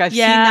footwork. I've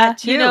seen that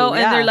too.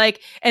 And they're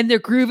like, and they're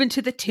grooving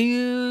to the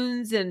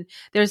tunes, and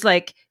there's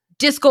like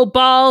disco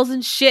balls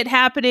and shit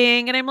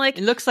happening, and I'm like,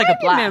 it looks like a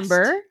blast.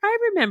 I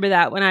remember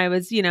that when I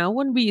was,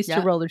 when we used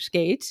to roller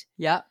skate.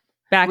 Yeah,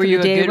 back in the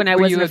day when I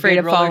wasn't afraid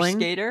of falling.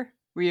 Skater?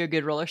 Were you a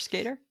good roller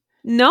skater?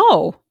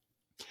 No,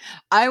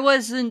 I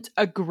wasn't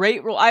a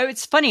great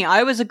it's funny.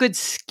 I was a good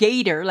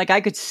skater. Like I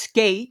could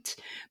skate,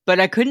 but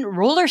I couldn't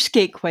roller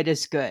skate quite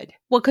as good.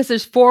 Well, because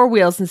there's 4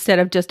 wheels instead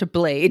of just a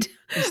blade.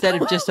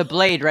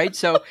 Right?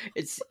 So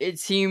it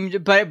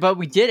seemed, but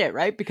we did it,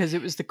 right? Because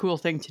it was the cool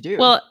thing to do.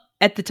 Well,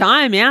 at the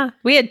time,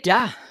 we had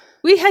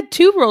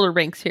 2 roller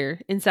rinks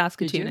here in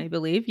Saskatoon, I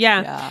believe.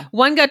 Yeah.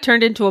 One got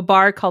turned into a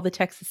bar called the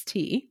Texas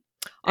Tea.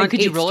 And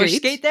could you roller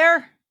skate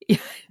there?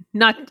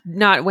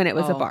 Not when it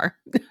was a bar.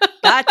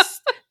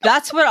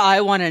 That's what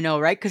I want to know,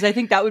 right? Because I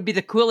think that would be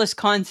the coolest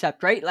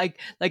concept, right? Like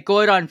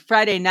go out on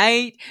Friday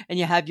night and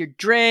you have your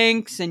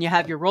drinks and you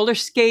have your roller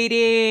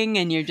skating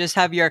and you just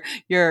have your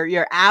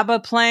ABBA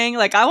playing.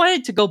 Like I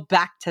wanted to go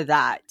back to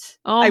that.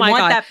 Oh my God. I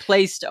want that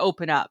place to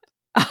open up.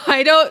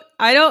 I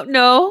don't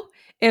know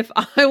if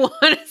I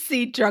want to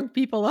see drunk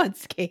people on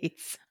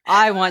skates.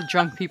 I want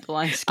drunk people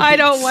on skates. I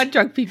don't want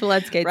drunk people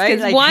on skates. Right?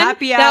 Like one,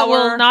 happy hour. That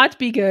will not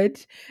be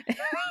good.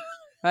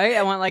 Right?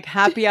 I want like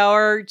happy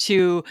hour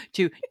to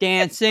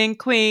Dancing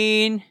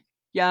Queen,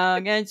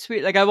 Young and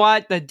Sweet. Like I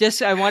want the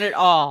disc. I want it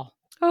all.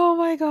 Oh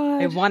my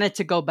God. I want it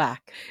to go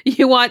back.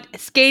 You want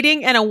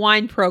skating and a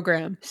wine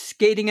program.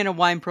 Skating and a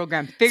wine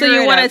program.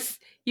 You want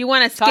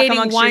a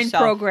skating wine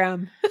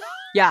program.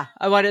 Yeah,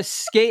 I want to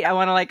skate. I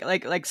want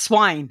to like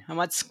swine. I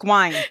want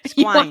squine.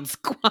 You want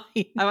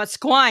squine. I want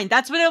squine.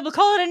 That's what we'll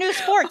call it, a new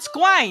sport.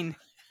 Squine.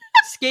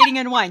 Skating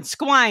and wine.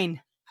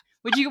 Squine.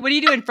 What are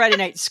you doing Friday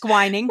night?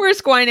 Squining. We're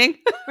squining.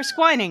 We're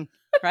squining,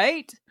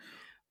 right?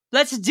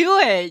 Let's do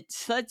it.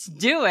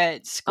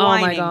 Squining.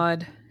 Oh my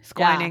God.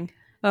 Squining. Yeah.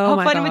 Oh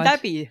How fun would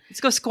that be? Let's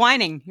go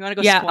squining. You want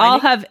to go squining? I'll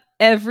have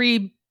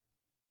every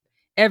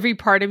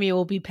part of me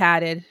will be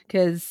padded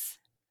because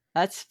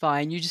that's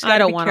fine. You just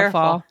gotta be careful.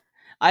 Fall.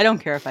 I don't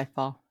care if I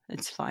fall.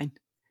 It's fine.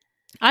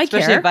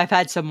 Especially if I've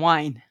had some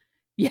wine.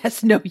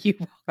 Yes, no, you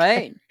won't.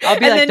 Right? I'll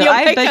be and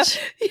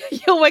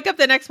like, you'll wake up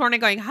the next morning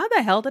going, how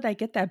the hell did I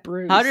get that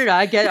bruise? How did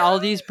I get all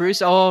these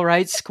bruises? Oh,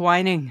 right,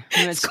 squining.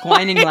 We went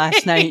squining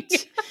last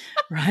night.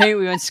 Right?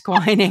 We went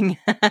squining.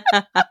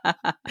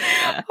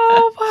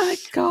 Oh my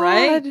God.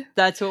 Right?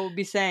 That's what we'll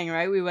be saying,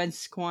 right? We went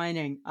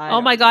squining.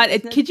 Oh my God.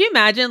 Could you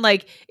imagine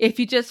like if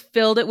you just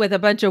filled it with a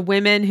bunch of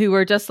women who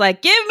were just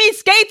like, give me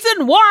skates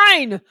and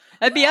wine?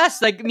 That'd be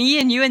us, like me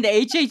and you and the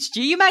HHG.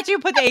 You imagine you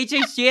put the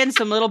HHG in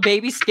some little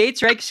baby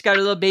skates, right? She's got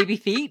her little baby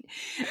feet.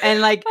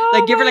 And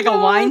give her like a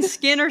wine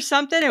skin or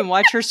something and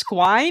watch her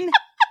squine.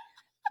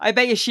 I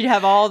bet you she'd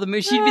have all the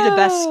moves. She'd be the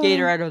best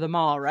skater out of them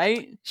all,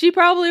 right? She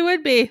probably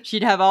would be.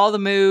 She'd have all the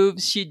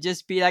moves. She'd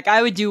just be like,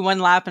 I would do one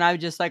lap and I would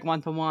just like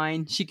want to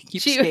whine. She could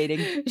keep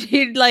skating.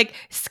 She'd like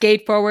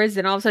skate forwards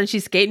and all of a sudden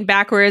she's skating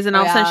backwards and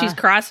all of a sudden she's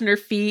crossing her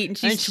feet and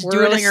she's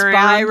doing a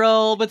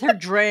spiral with her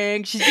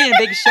drink. She's being a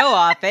big show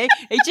off, eh?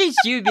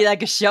 HHG would be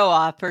like a show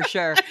off for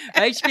sure,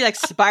 right? She'd be like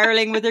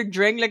spiraling with her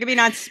drink. Look at me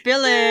not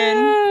spilling.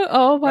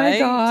 Oh my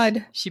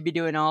God. She'd be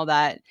doing all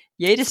that.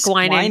 Yay to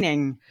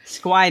squining.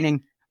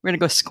 Squining. We're going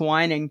to go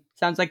squining.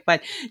 Sounds like fun.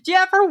 Do you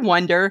ever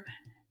wonder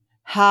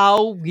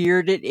how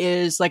weird it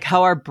is, like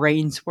how our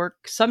brains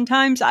work?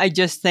 Sometimes I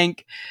just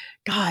think,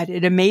 God,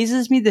 it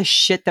amazes me the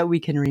shit that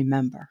we can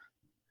remember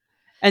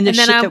and the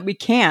shit that we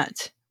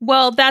can't.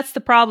 Well, that's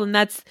the problem.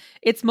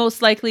 It's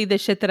most likely the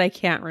shit that I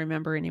can't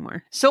remember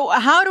anymore. So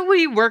how do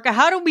we work?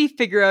 How do we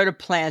figure out a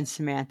plan,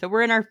 Samantha?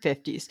 We're in our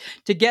 50s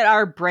to get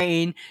our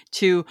brain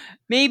to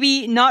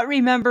maybe not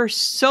remember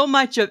so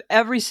much of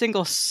every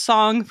single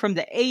song from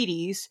the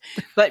 80s,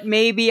 but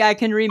maybe I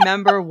can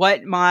remember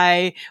what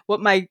my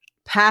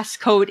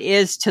passcode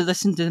is to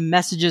listen to the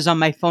messages on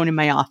my phone in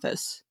my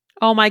office.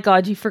 Oh my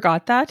God, you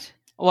forgot that?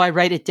 Oh, I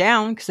write it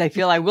down because I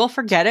feel I will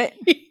forget it.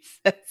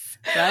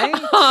 Right?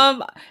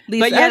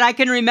 Lisa? But yet I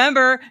can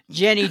remember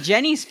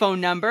Jenny's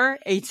phone number,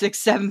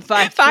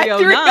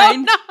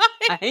 8675309.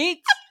 Right?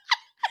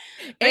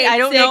 I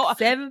don't know.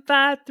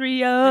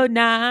 8675309.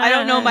 I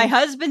don't know my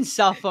husband's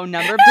cell phone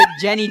number, but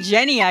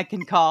Jenny I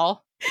can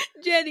call.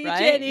 Jenny.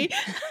 Right?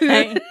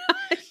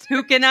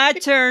 Who can I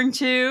turn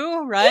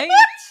to, right?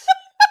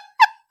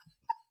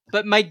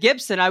 But Mike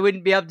Gibson, I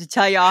wouldn't be able to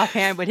tell you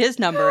offhand what his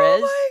number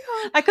is. My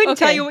God. I couldn't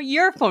tell you what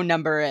your phone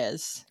number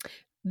is.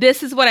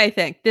 This is what I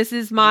think. This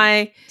is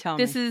my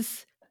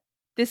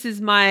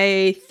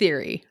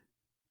theory.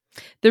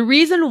 The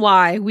reason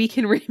why we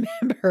can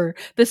remember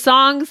the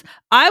songs,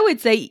 I would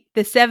say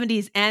the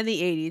 70s and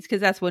the 80s,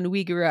 because that's when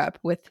we grew up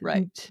with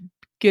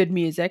good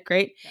music,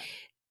 right? Yeah.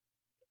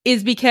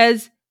 Is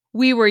because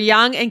we were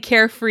young and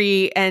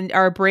carefree and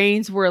our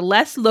brains were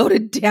less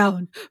loaded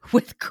down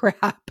with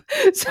crap.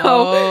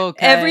 So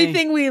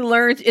everything we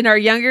learned in our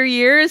younger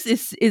years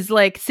is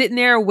like sitting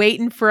there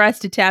waiting for us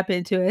to tap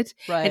into it.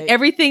 Right. And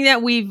everything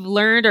that we've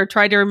learned or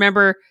tried to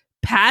remember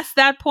past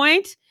that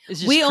point,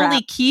 we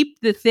only keep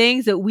the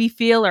things that we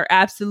feel are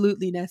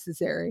absolutely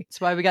necessary.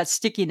 That's why we got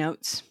sticky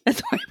notes.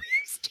 That's why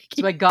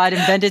That's why God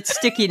invented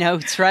sticky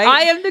notes, right?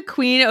 I am the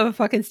queen of a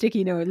fucking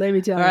sticky note, let me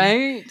tell you.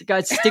 Right?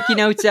 Got sticky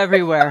notes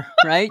everywhere,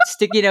 right?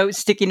 Sticky note,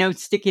 sticky note,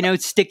 sticky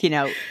note, sticky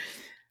note.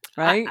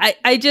 Right?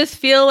 I just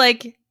feel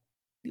like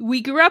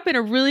we grew up in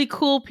a really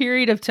cool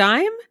period of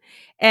time,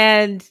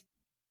 and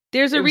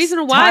there's a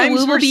reason why we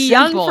will be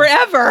young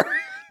forever.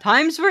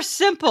 Times were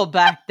simple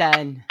back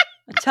then.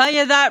 I'll tell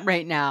you that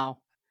right now.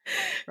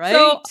 Right?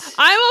 So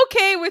I'm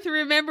okay with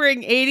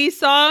remembering 80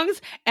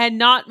 songs and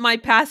not my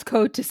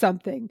passcode to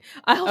something.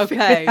 I'll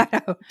figure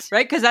that out.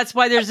 Right? Because that's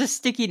why there's a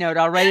sticky note.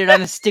 I'll write it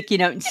on a sticky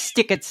note and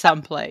stick it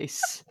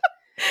someplace.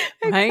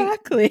 Right?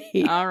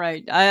 Exactly. All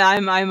right.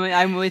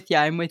 I'm with you.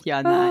 I'm with you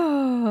on that.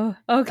 Oh,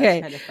 okay.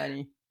 That's kind of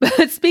funny.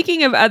 But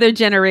speaking of other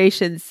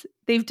generations,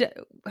 I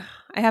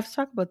have to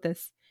talk about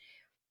this.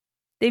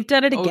 They've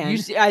done it again.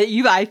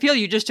 I feel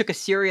you just took a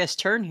serious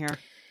turn here.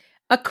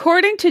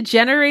 According to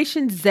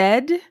Generation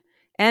Z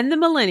and the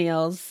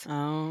millennials,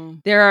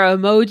 there are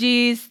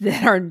emojis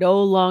that are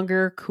no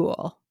longer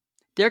cool.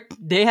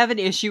 They have an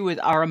issue with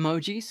our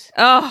emojis.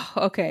 Oh,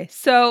 okay.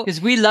 So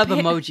because we love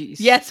emojis.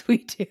 Yes,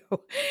 we do.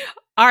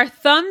 Our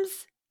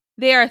thumbs,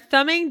 they are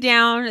thumbing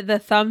down the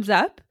thumbs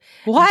up.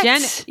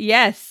 What?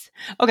 Yes.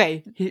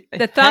 Okay.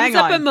 The thumbs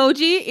up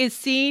emoji is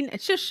seen.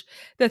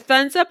 The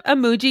thumbs up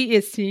emoji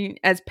is seen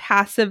as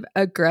passive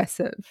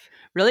aggressive.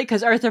 Really?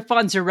 Because Arthur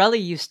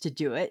Fonzarelli used to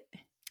do it.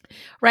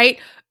 Right?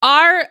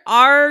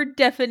 Our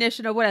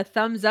definition of what a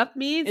thumbs up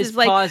means is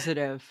like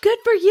positive. Good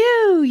for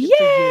you. Yay.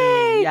 For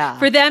you. Yeah.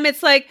 For them,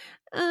 it's like,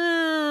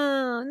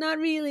 not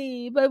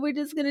really, but we're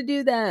just going to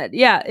do that.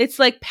 Yeah. It's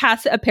like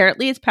passive.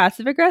 Apparently it's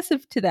passive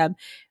aggressive to them.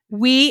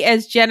 We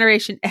as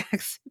Generation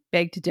X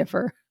beg to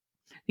differ.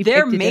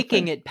 They're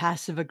making it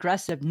passive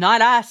aggressive,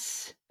 not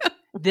us.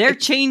 They're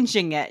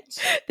changing it.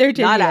 They're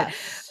changing not it.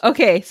 Us.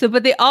 Okay. So,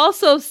 but they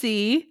also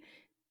see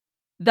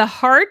the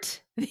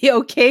heart, the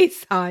okay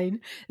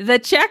sign, the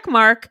check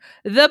mark,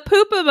 the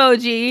poop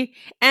emoji,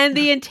 and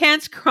the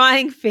intense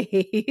crying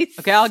face.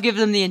 Okay, I'll give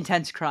them the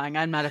intense crying.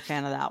 I'm not a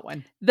fan of that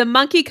one. The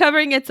monkey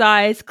covering its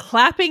eyes,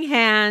 clapping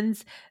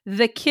hands,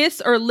 the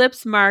kiss or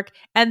lips mark,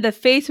 and the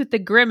face with the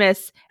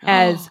grimace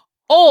as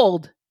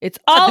old. It's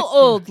all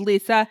old,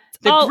 Lisa.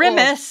 The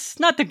grimace,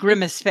 not the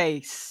grimace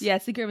face.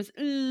 Yes, the grimace.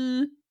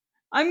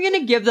 I'm going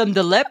to give them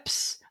the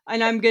lips,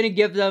 and I'm going to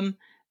give them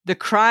the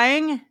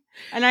crying,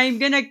 and I'm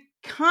going to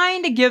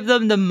kind of give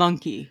them the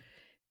monkey.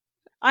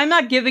 I'm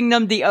not giving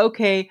them the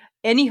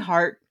any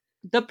heart,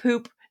 the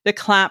poop, the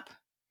clap,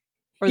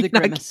 or the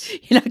grimace.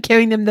 You're not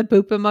giving them the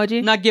poop emoji?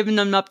 I'm not giving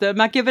them I'm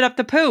not giving up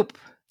the poop.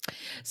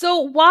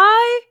 So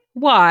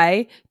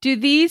why do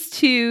these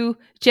two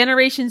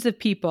generations of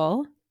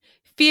people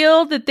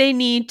feel that they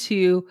need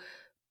to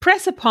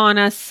press upon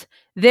us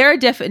their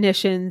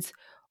definitions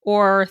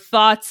or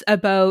thoughts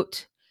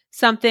about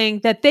something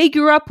that they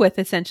grew up with,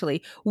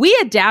 essentially. We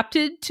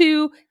adapted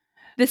to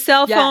the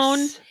cell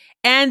phone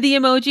and the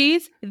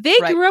emojis. They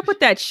grew up with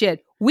that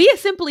shit. We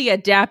simply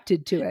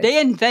adapted to it. They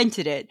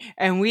invented it.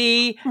 And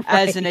we,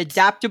 as an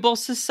adaptable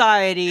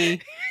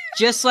society,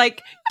 just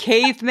like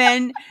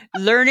cavemen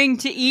learning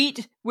to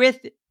eat with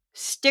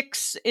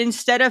sticks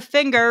instead of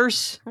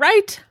fingers.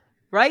 Right?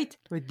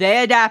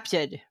 They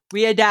adapted.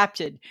 We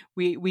adapted.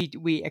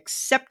 We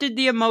accepted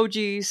the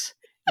emojis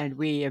and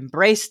we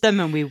embraced them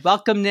and we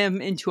welcomed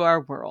them into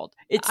our world.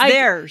 It's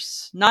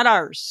theirs, not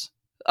ours.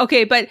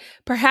 Okay, but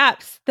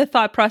perhaps the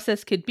thought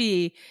process could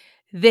be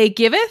they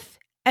giveth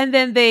and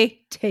then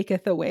they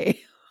taketh away.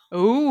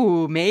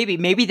 Ooh,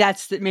 maybe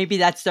that's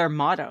their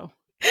motto.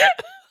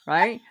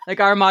 Right? Like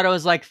our motto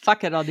is like,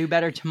 fuck it, I'll do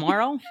better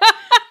tomorrow.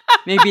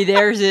 Maybe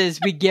theirs is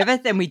we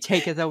giveth and we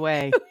taketh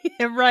away.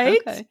 Right?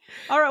 Okay.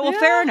 All right. Well,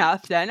 fair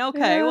enough then.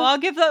 Okay. Yeah. Well, I'll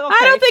give that. Okay.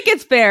 I don't think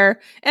it's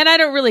fair. And I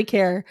don't really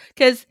care.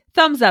 Because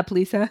thumbs up,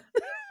 Lisa.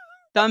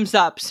 Thumbs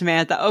up,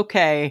 Samantha.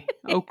 Okay.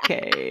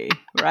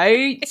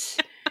 Right?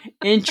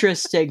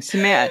 Interesting.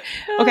 Samantha.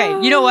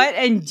 Okay. You know what?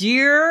 And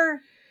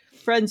dear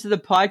friends of the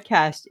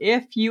podcast,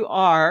 if you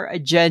are a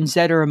Gen Z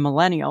or a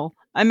millennial,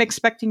 I'm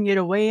expecting you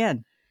to weigh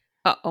in.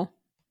 Uh-oh.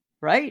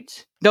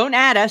 Right? Don't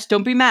add us.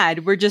 Don't be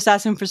mad. We're just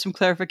asking for some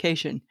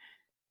clarification.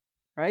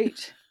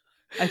 Right?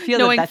 I feel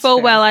knowing that's full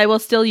fair. well I will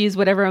still use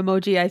whatever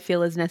emoji I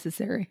feel is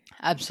necessary.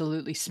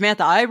 Absolutely.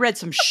 Samantha, I read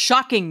some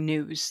shocking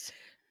news.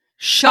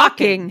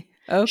 Shocking.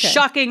 Okay.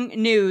 Shocking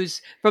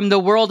news from the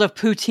world of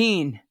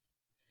poutine.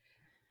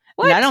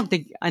 What? And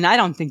I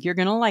don't think you're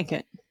going to like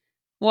it.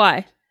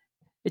 Why?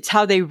 It's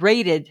how they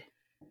rated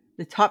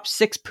the top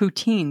 6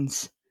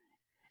 poutines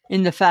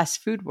in the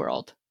fast food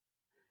world.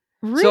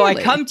 Really? So I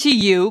come to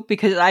you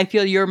because I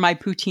feel you're my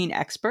poutine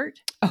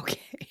expert. Okay.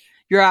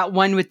 You're at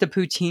one with the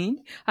poutine.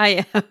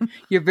 I am.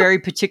 You're very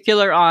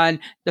particular on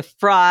the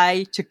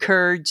fry to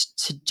curds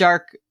to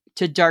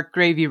dark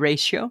gravy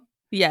ratio.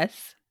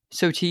 Yes.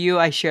 So to you,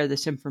 I share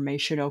this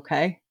information,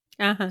 okay?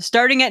 Uh-huh.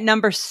 Starting at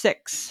number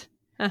 6,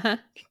 Uh-huh.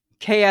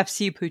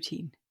 KFC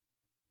poutine.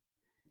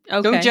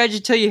 Okay. Don't judge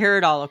until you hear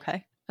it all,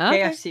 okay?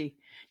 Okay. KFC.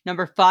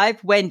 Number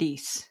 5,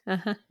 Wendy's.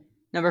 Uh-huh.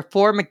 Number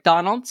 4,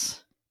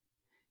 McDonald's.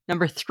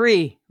 Number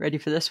 3, ready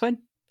for this one?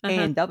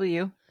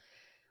 A&W.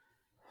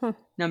 Huh.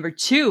 Number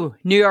 2,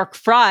 New York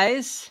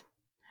Fries.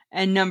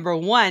 And number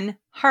 1,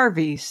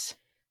 Harvey's.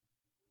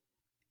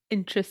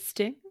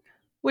 Interesting.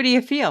 What do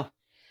you feel?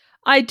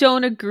 I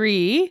don't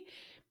agree.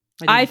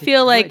 I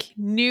feel like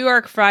New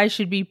York Fries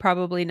should be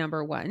probably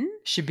number 1.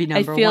 Should be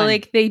number 1. I feel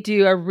like they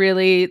do a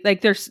really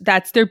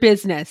that's their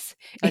business.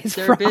 That's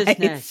their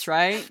business,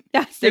 right?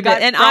 That's they their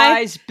got and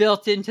fries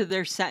built into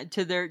their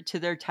to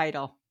their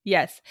title.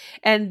 Yes,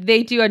 and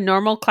they do a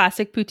normal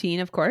classic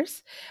poutine, of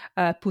course,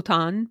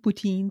 poutine.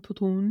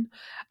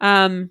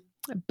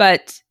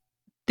 But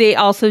they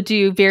also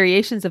do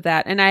variations of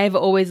that, and I have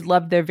always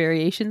loved their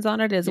variations on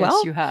it as well.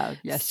 Yes, you have.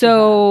 Yes,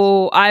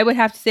 so I would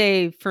have to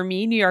say, for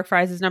me, New York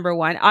Fries is number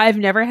 1. I've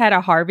never had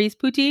a Harvey's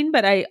poutine,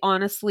 but I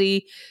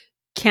honestly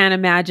can't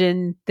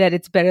imagine that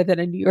it's better than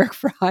a New York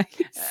Fries.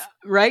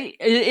 Right?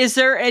 Is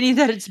there any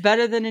that it's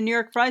better than a New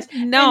York Fries?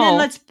 No.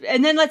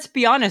 And then let's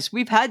be honest.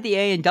 We've had the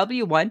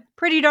A&W one.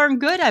 Pretty darn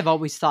good, I've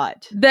always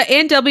thought. The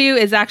A&W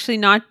is actually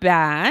not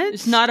bad.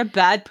 It's not a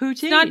bad poutine.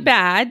 It's not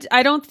bad.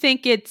 I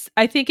think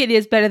it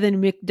is better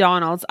than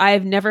McDonald's. I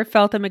have never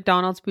felt a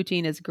McDonald's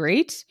poutine is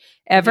great,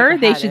 ever.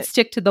 They should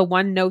stick to the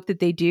one note that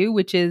they do,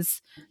 which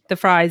is the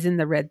fries in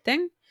the red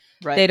thing.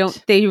 Right.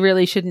 They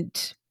really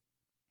shouldn't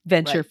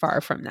venture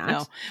far from that.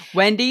 No.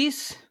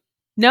 Wendy's?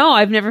 No,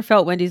 I've never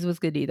felt Wendy's was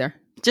good either.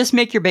 Just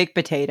make your baked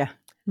potato.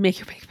 Make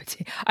your baked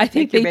potato. I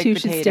think they too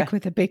should stick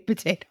with a baked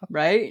potato.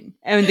 Right?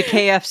 And the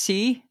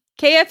KFC?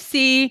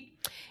 KFC,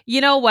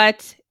 you know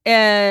what?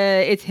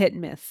 It's hit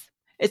and miss.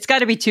 It's got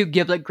to be 2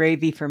 giblet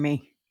gravy for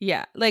me.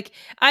 Yeah. Like,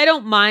 I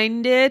don't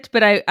mind it,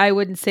 but I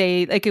wouldn't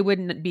say, like, it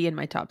wouldn't be in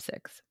my top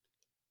 6.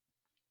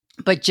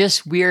 But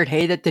just weird,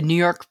 hey, that the New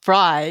York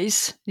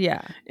Fries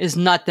is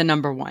not the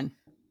number 1.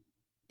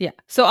 Yeah.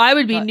 So I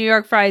would be New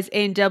York Fries,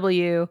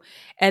 A&W,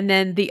 and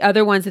then the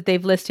other ones that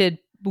they've listed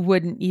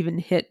wouldn't even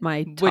hit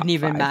my top Wouldn't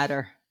even 5.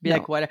 matter. Be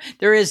like, what?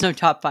 There is no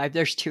top 5.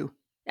 There's 2.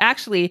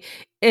 Actually,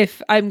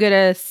 if I'm going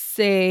to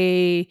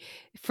say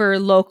for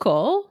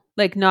local,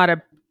 like not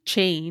a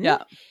chain,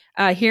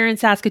 here in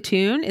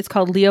Saskatoon, it's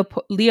called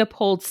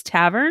Leopold's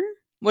Tavern.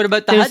 What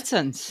about the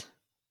Hudson's?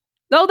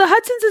 Oh, the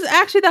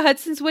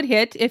Hudson's would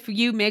hit if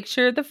you make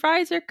sure the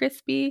fries are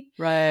crispy.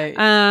 Right.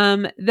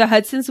 The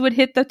Hudson's would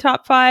hit the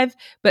top 5,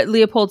 but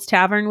Leopold's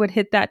Tavern would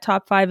hit that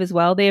top 5 as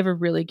well. They have a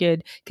really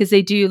good, because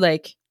they do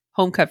like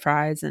home cut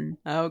fries and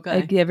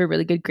they have a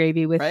really good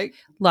gravy with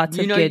lots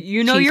of good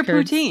You know your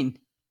curds. poutine.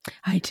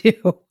 I do.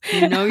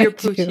 You know your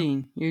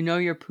poutine. You know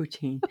your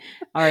poutine.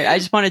 All right. I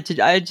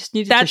just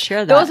needed to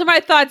share that. Those are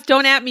my thoughts.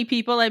 Don't at me,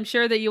 people. I'm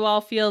sure that you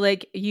all feel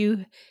like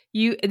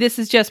this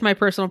is just my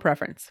personal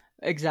preference.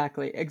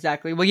 Exactly.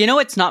 Well, you know,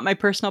 it's not my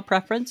personal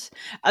preference.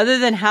 Other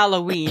than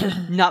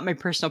Halloween, not my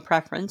personal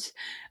preference.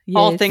 Yes.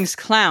 All things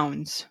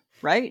clowns,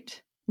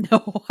 right?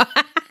 No.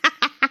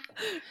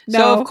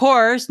 So, of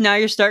course, now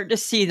you're starting to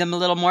see them a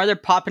little more. They're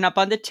popping up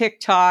on the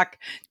TikTok.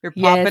 They're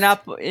popping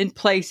up in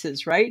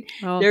places, right?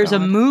 There's a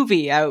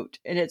movie out,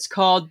 and it's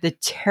called The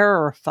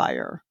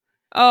Terrifier.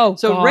 Oh,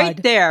 so God.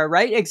 Right there,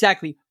 right?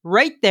 Exactly.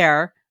 Right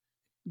there.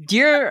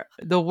 Dear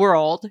the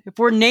world, if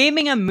we're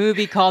naming a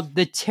movie called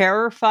The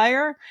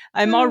Terrifier,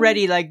 I'm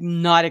already like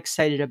not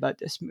excited about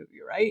this movie,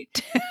 right?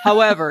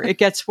 However, it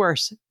gets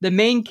worse. The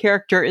main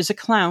character is a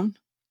clown.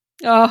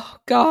 Oh,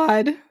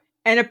 God.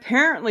 And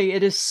apparently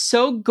it is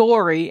so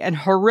gory and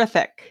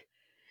horrific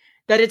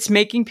that it's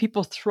making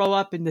people throw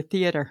up in the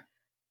theater.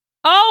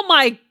 Oh,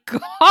 my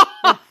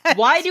God.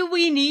 Why do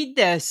we need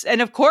this?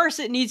 And of course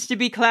it needs to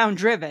be clown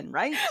driven,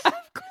 right?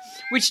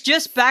 Which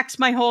just backs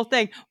my whole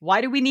thing.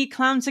 Why do we need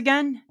clowns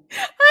again?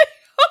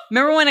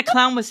 Remember when a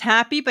clown was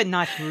happy, but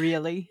not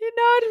really?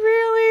 Not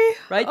really.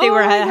 Right? They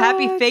were a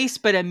happy face,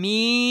 but a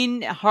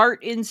mean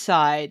heart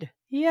inside.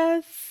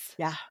 Yes.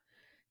 Yeah.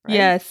 Right?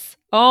 Yes.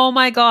 Oh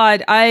my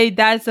God.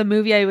 That's a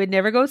movie I would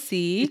never go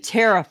see. The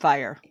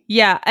Terrifier.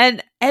 Yeah.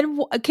 And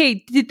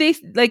okay, did they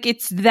like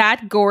it's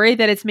that gory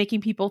that it's making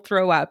people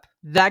throw up?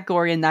 That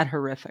gory and that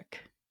horrific.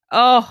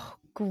 Oh,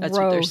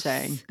 gross.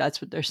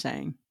 That's what they're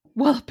saying.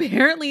 Well,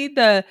 apparently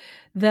the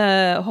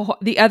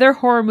other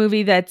horror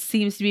movie that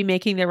seems to be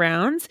making the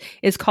rounds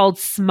is called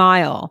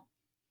Smile.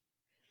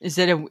 Is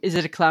it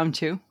a clown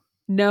too?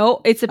 No,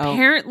 it's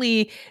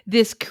apparently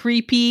this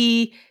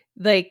creepy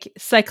like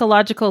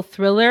psychological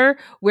thriller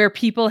where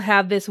people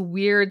have this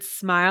weird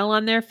smile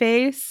on their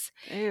face.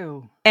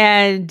 Ew.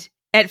 And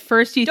at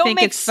first you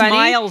think it's funny.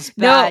 Smiles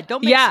bad.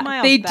 Don't make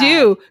smiles they bad.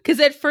 do. Because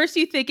at first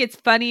you think it's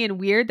funny and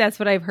weird. That's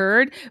what I've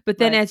heard. But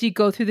then as you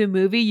go through the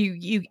movie,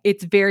 you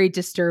it's very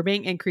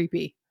disturbing and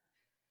creepy.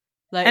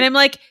 And I'm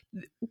like,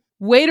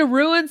 way to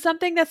ruin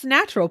something that's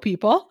natural,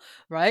 people.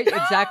 Right?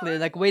 Exactly.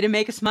 Like, way to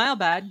make a smile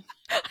bad.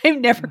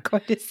 I'm never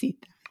going to see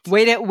that.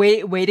 Way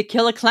to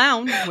kill a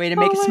clown. Way to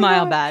make a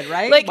smile bad,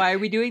 right? Like, why are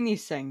we doing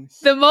these things?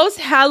 The most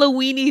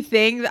Halloween-y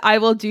thing that I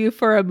will do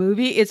for a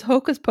movie is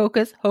Hocus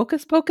Pocus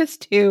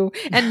 2,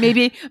 and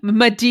maybe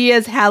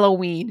Medea's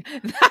Halloween.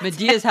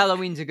 Medea's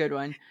Halloween's a good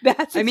one.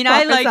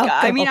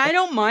 I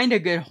don't mind a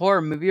good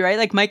horror movie, right?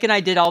 Like Mike and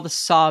I did all the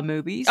Saw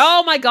movies.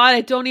 Oh my God,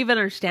 I don't even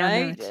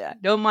understand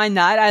that. Don't mind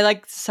that. I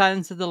like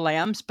Silence of the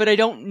Lambs, but I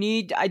don't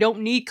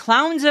need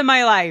clowns in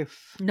my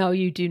life. No,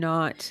 you do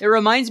not. It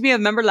reminds me of,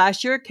 remember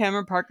last year,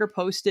 Cameron Parker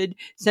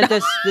sent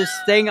us this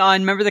thing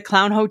on, remember the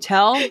Clown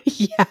Hotel?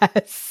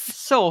 Yes.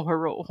 So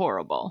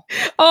horrible.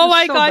 Oh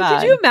my God.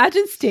 Bad. Could you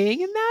imagine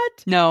staying in that?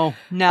 No,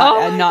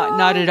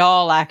 not at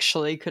all,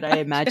 actually. Could I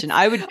imagine?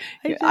 I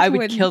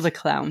would kill the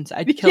clowns.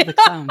 I'd kill the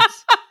clowns.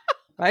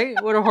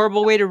 Right? What a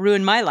horrible way to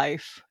ruin my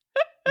life.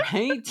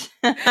 Right?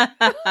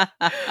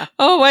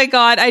 Oh my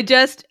God.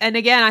 And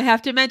again, I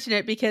have to mention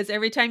it because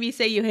every time you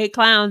say you hate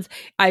clowns,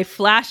 I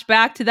flash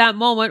back to that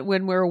moment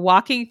when we're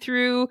walking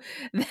through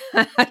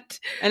that.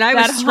 And I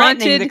was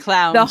threatening the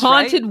clowns. The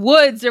haunted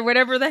woods or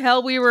whatever the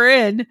hell we were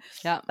in.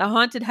 Yeah. The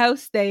haunted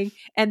house thing.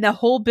 And the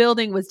whole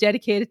building was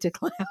dedicated to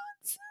clowns.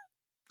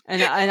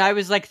 And I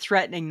was like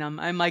threatening them.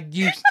 I'm like,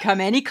 you come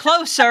any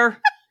closer.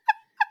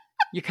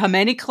 You come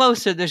any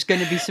closer, there's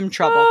going to be some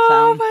trouble,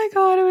 clown. Oh my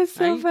God. It was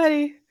so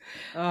funny.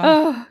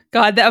 Oh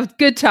God, that was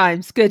good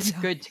times. Good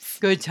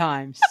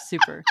times.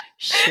 Super.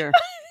 Sure.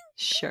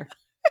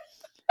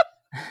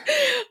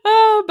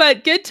 Oh,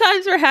 but good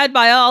times were had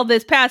by all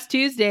this past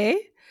Tuesday.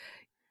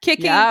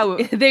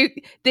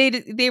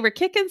 They were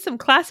kicking some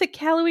classic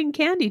Halloween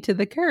candy to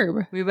the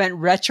curb. We went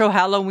retro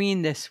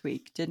Halloween this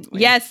week, didn't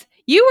we? Yes,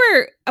 you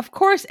were. Of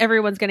course,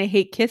 everyone's going to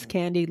hate Kiss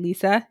Candy,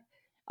 Lisa.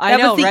 That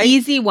was the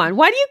easy one.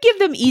 Why do you give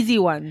them easy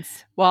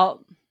ones?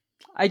 Well,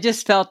 I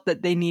just felt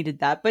that they needed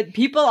that. But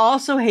people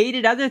also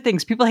hated other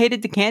things. People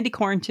hated the candy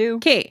corn too.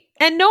 Okay.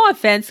 And no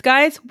offense,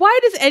 guys. Why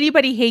does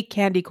anybody hate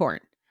candy corn?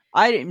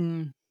 I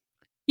didn't.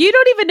 You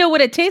don't even know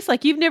what it tastes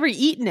like. You've never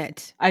eaten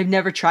it. I've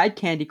never tried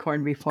candy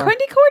corn before.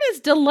 Candy corn is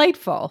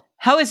delightful.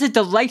 How is it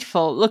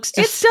delightful? It looks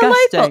disgusting.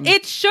 It's delightful.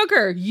 It's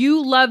sugar.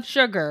 You love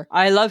sugar.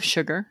 I love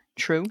sugar.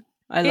 True.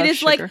 I love sugar. It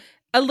is like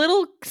a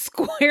little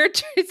square.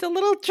 It's a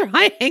little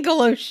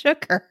triangle of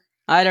sugar.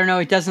 I don't know.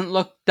 It doesn't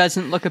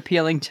look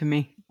appealing to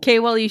me. Okay,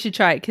 well, you should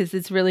try it because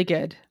it's really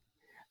good.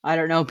 I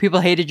don't know. People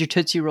hated your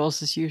Tootsie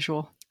Rolls as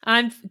usual.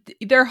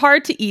 They're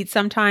hard to eat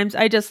sometimes.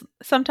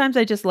 Sometimes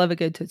I just love a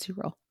good Tootsie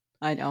Roll.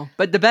 I know.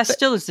 But the best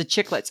still is the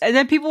Chiclets. And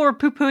then people were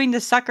poo-pooing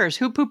the Suckers.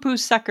 Who poo-poos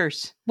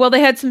Suckers? Well,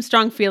 they had some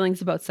strong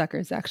feelings about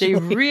Suckers, actually.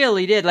 They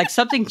really did. Like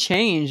something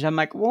changed. I'm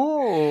like,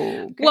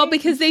 whoa. Okay. Well,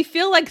 because they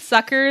feel like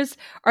Suckers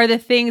are the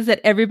things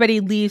that everybody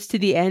leaves to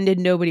the end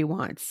and nobody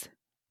wants.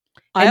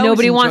 And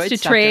nobody wants to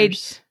trade.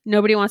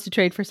 Nobody wants to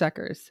trade for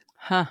Suckers.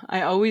 Huh.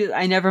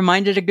 I never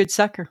minded a good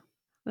sucker.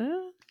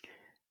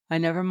 I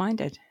never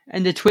minded.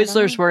 And the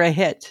Twizzlers were a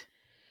hit.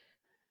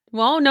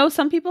 Well, no,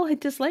 some people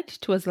had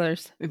disliked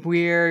Twizzlers.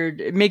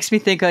 Weird. It makes me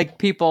think like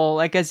people,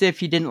 like as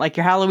if you didn't like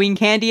your Halloween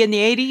candy in the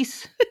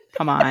 80s.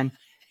 Come on.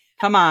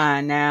 Come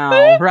on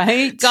now,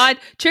 right? God,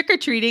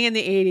 trick-or-treating in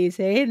the 80s,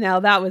 hey? Now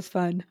that was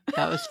fun.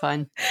 That was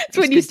fun. It's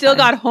when you still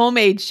got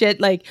homemade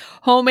shit, like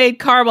homemade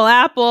caramel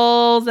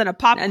apples and a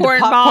popcorn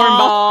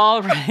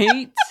ball.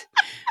 Right?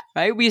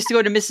 Right? We used to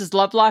go to Mrs.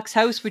 Lovelock's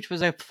house, which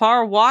was a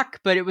far walk,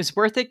 but it was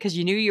worth it because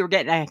you knew you were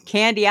getting a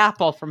candy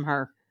apple from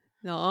her.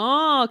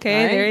 Oh,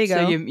 okay. Right? There you go.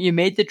 So you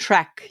made the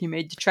trek. You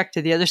made the trek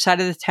to the other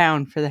side of the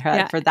town for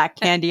that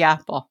candy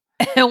apple.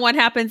 And what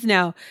happens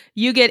now?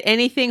 You get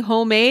anything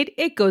homemade,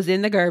 it goes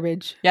in the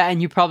garbage. Yeah,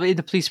 and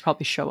the police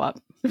probably show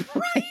up.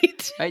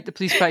 Right? Right? The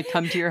police probably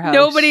come to your house.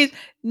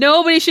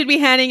 Nobody should be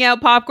handing out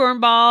popcorn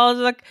balls,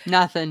 like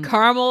nothing.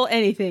 Caramel,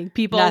 anything.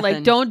 People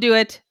nothing. Don't do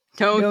it.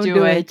 Don't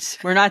do it.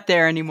 We're not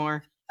there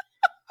anymore.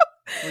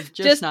 We're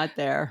just not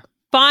there.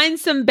 Find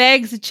some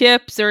bags of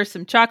chips or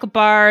some chocolate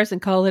bars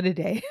and call it a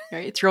day.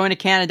 Right? Throw in a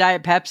can of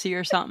Diet Pepsi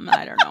or something.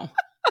 I don't know.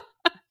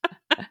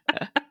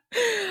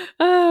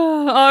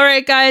 All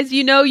right, guys.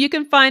 You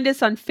can find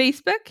us on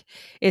Facebook.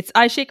 It's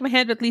I Shake My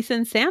Head with Lisa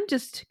and Sam.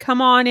 Just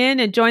come on in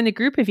and join the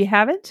group if you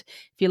haven't.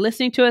 If you're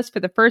listening to us for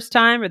the first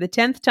time or the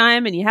 10th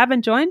time and you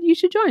haven't joined, you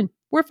should join.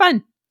 We're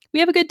fun. We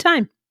have a good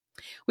time.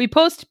 We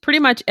post pretty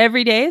much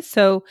every day,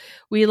 so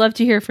we love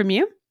to hear from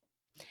you.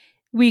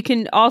 We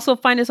can also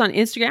find us on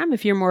Instagram.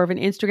 If you're more of an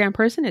Instagram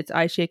person, it's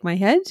I Shake My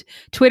Head.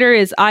 Twitter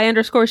is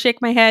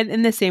I_Shake My Head.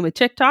 And the same with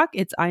TikTok.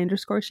 It's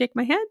I_Shake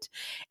My Head.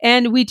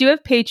 And we do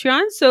have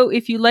Patreon. So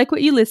if you like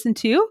what you listen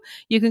to,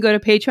 you can go to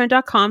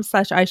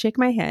patreon.com/I Shake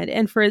My Head.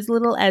 And for as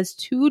little as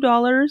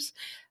 $2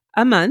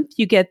 a month,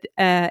 you get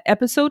an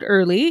episode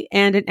early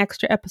and an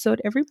extra episode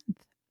every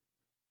month.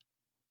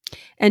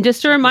 And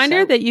just a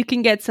reminder that you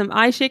can get some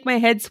I Shake My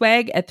Head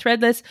swag at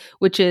Threadless,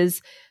 which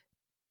is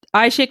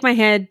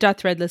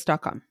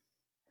ishakemyhead.threadless.com.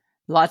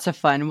 Lots of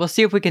fun. We'll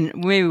see if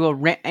maybe we'll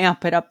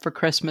amp it up for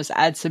Christmas,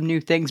 add some new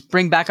things,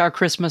 bring back our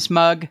Christmas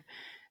mug,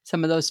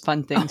 some of those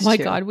fun things. Oh my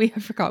God, we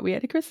forgot we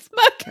had a Christmas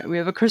mug. We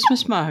have a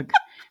Christmas mug,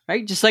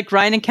 right? Just like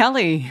Ryan and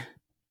Kelly.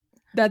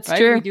 That's right?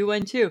 True. We do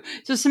one too.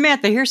 So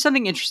Samantha, here's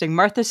something interesting.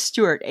 Martha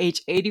Stewart,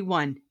 age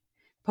 81,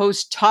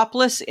 posed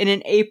topless in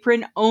an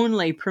apron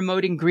only,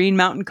 promoting Green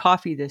Mountain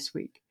Coffee this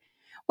week.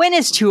 When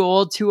is too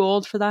old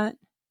for that?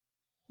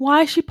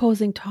 Why is she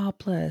posing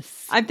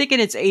topless? I'm thinking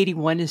it's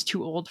 81 is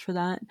too old for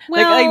that.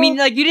 Well,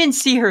 you didn't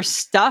see her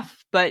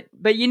stuff, but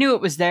you knew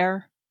it was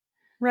there.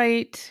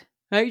 Right.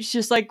 Right? It's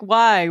just like,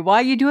 why? Why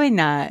are you doing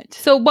that?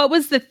 So what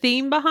was the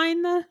theme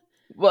behind the?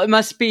 Well,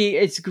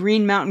 it's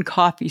Green Mountain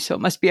Coffee, so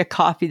it must be a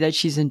coffee that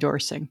she's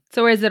endorsing.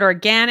 So is it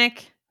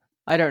organic?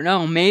 I don't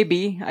know.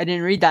 Maybe. I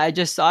didn't read that.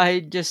 I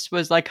just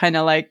was like kind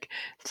of like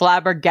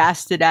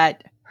flabbergasted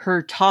at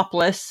her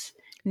toplessness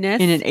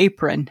in an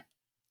apron.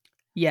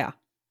 Yeah.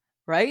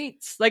 Right?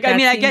 Like, that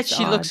I guess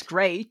she looks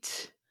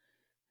great.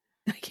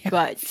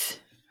 But,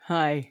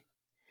 hi.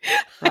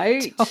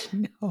 Right?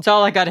 That's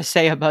all I got to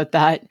say about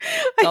that.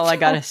 That's all I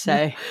got to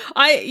say.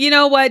 You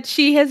know what?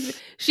 She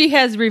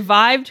has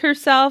revived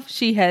herself.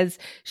 She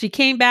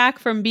came back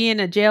from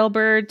being a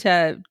jailbird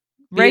to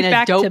right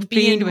back to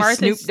being Martha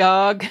Snoop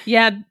Dogg.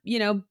 Yeah,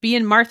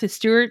 being Martha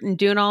Stewart and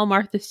doing all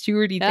Martha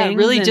Stewart-y things.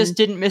 Really just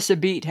didn't miss a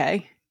beat,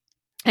 hey?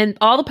 And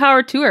all the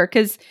power to her,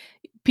 because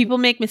people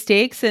make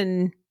mistakes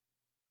and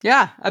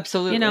yeah,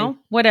 absolutely.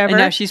 Whatever. And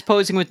now she's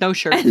posing with no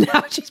shirt. And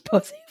now she's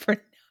posing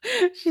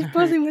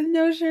with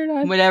no shirt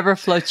on. Whatever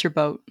floats your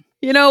boat.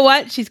 You know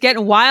what? She's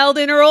getting wild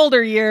in her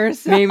older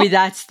years. So. Maybe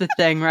that's the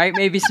thing, right?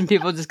 Maybe some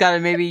people just got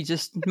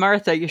to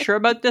Martha, you sure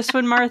about this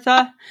one,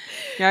 Martha?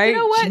 Right? You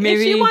know what?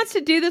 If she wants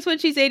to do this when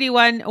she's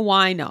 81,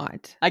 why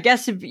not? I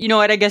guess if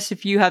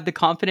you have the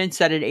confidence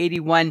that at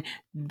 81,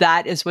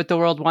 that is what the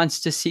world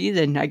wants to see,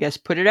 then I guess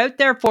put it out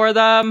there for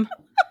them.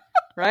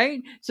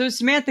 Right? So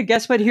Samantha,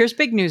 guess what? Here's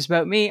big news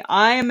about me.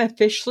 I am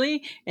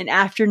officially an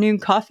afternoon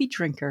coffee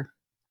drinker.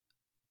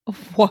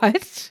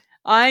 What?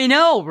 I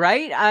know,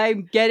 right?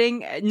 I'm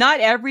getting, not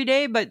every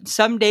day, but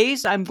some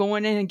days I'm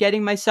going in and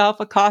getting myself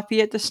a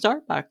coffee at the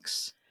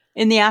Starbucks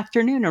in the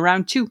afternoon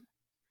around 2.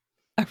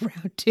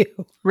 Around 2.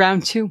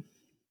 Round 2.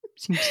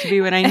 Seems to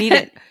be when I need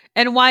it.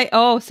 And why?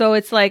 Oh, so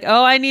it's like,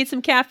 I need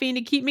some caffeine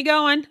to keep me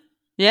going.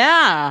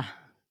 Yeah.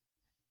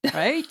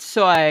 Right?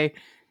 So I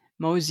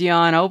mosey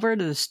on over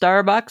to the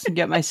Starbucks and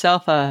get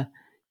myself a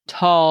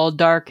tall,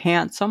 dark,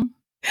 handsome,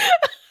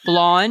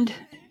 blonde.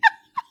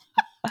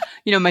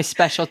 My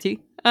specialty.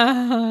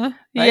 Uh-huh.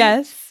 Right?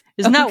 Yes.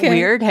 Isn't that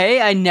weird?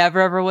 Hey, I never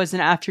ever was an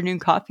afternoon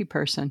coffee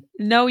person.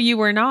 No, you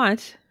were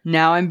not.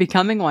 Now I'm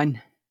becoming one.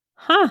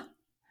 Huh.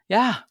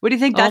 Yeah. What do you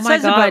think that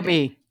says about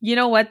me? You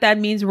know what? That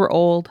means we're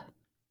old.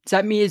 Does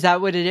that mean, is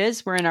that what it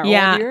is? We're in our old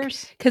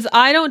years? Because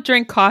I don't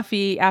drink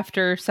coffee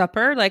after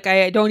supper. Like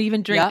I don't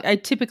even drink, I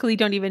typically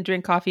don't even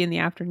drink coffee in the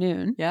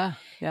afternoon. Yeah.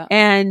 Yeah.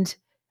 And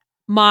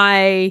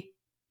my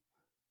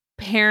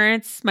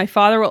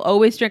father will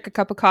always drink a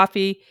cup of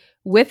coffee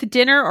with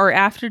dinner or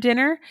after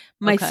dinner.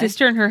 My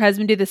sister and her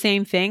husband do the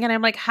same thing. And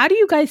I'm like, how do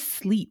you guys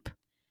sleep?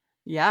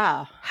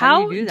 Yeah.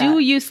 How do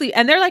you sleep?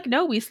 And they're like,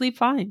 no, we sleep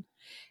fine.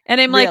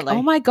 And I'm like,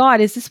 oh my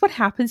God, is this what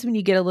happens when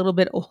you get a little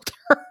bit older?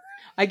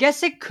 I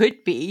guess it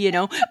could be,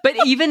 but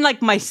even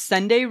like my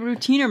Sunday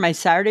routine or my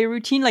Saturday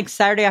routine, like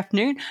Saturday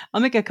afternoon, I'll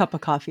make a cup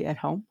of coffee at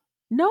home.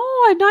 No,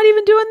 I'm not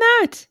even doing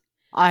that.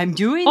 I'm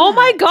doing Oh that.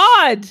 my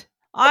God.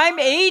 I'm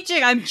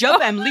aging. I'm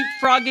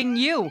leapfrogging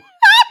you.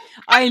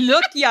 I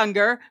look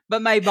younger,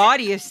 but my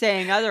body is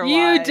saying otherwise.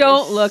 You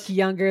don't look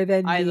younger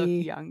than me. I look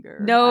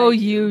younger. No,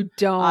 you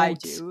don't. I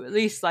do. At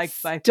least like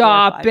by 4 or 5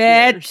 Stop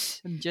it.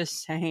 years. I'm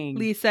just saying.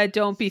 Lisa,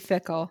 don't be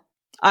fickle.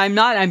 I'm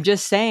not. I'm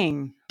just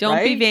saying.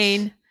 Don't be right?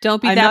 vain. Don't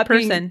be I'm that not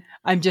person.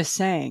 I'm just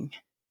saying.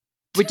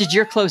 What did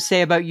your clothes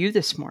say about you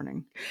this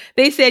morning?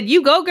 They said,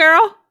 you go,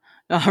 girl.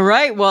 All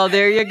right. Well,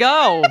 there you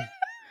go.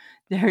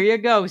 There you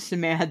go,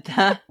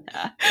 Samantha.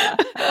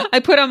 I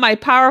put on my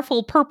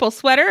powerful purple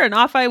sweater and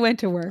off I went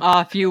to work.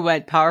 Off you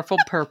went, powerful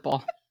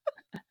purple.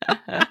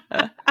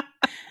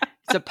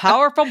 It's a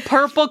powerful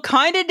purple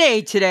kind of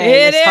day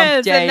today. It this hump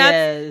is. day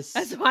And is.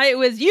 that's why it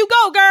was, you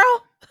go,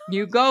 girl.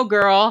 You go,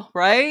 girl.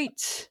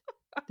 Right?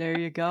 There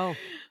you go.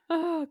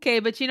 Oh, okay,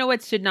 but you know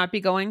what should not be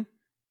going?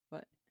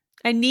 What?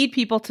 I need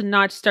people to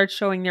not start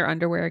showing their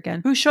underwear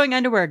again. Who's showing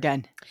underwear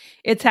again?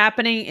 It's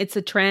happening. It's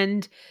a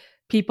trend.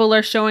 People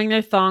are showing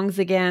their thongs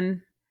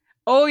again.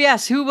 Oh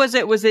yes, who was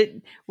it? Was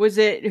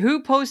it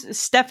who posted?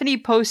 Stephanie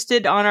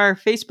posted on our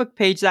Facebook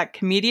page that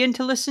comedian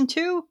to listen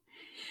to,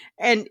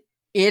 and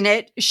in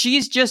it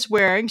she's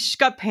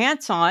got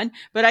pants on,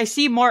 but I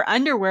see more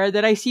underwear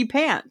than I see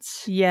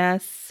pants.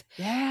 Yes.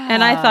 Yeah.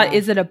 And I thought,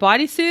 is it a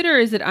bodysuit or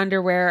is it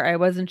underwear? I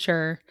wasn't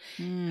sure.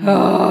 Mm.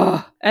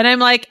 Oh. And I'm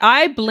like,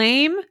 I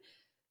blame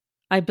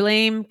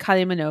Kylie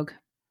Minogue.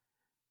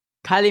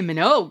 Kylie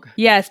Minogue.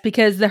 Yes,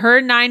 because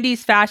her 90s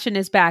fashion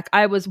is back.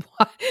 I saw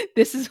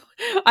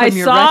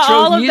Retro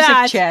all of music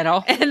that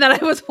channel. And then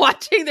I was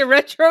watching the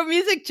retro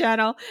music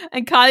channel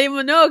and Kylie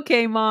Minogue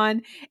came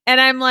on and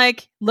I'm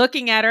like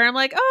looking at her. I'm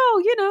like,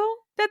 oh,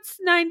 that's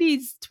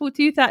 90s,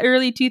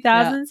 early 2000s.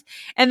 Yeah.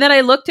 And then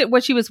I looked at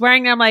what she was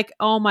wearing and I'm like,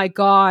 oh my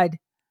God,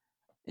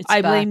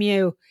 I blame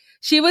you.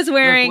 She was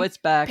wearing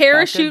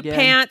parachute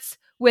pants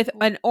with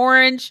an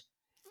orange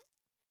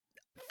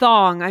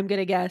thong, I'm going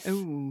to guess.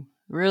 Ooh.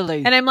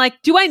 Really? And I'm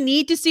like, do I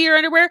need to see her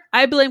underwear?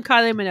 I blame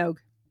Kylie Minogue.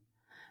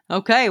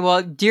 Okay.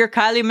 Well, dear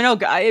Kylie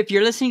Minogue, if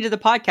you're listening to the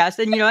podcast,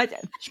 and you know what?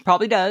 She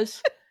probably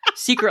does.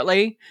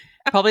 Secretly.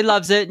 Probably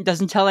loves it and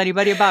doesn't tell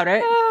anybody about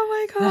it.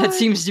 Oh my God. That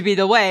seems to be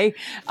the way.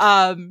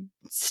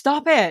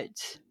 Stop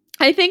it.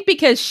 I think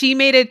because she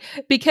made it,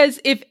 because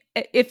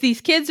if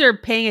these kids are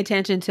paying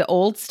attention to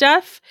old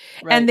stuff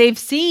and they've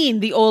seen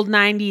the old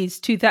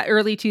 90s,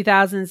 early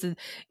 2000s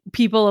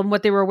people and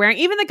what they were wearing,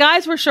 even the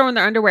guys were showing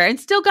their underwear and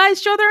still guys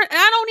show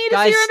I don't need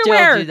to see your underwear.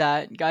 Guys still do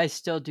that. Guys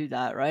still do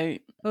that,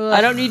 right? Ugh.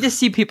 I don't need to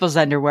see people's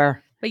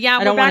underwear. But yeah,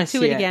 we're back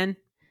to it again.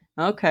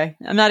 Okay.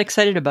 I'm not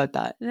excited about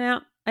that. Yeah.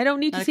 I don't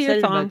need to see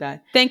your thong.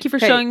 Thank you for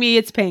showing me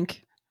it's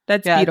pink.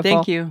 That's beautiful.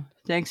 Thank you.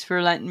 Thanks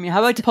for letting me. How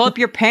about you pull up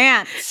your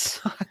pants?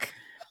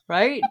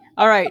 Right?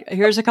 All right.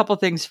 Here's a couple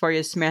things for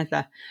you,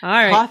 Samantha. All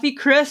right. Coffee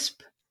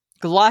Crisp,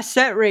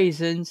 Glossette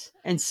Raisins,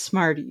 and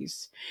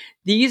Smarties.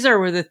 These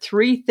are the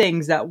 3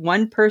 things that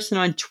one person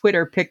on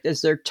Twitter picked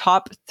as their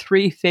top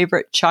 3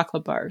 favorite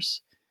chocolate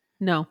bars.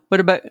 No. What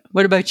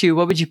about you?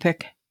 What would you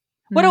pick?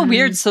 What a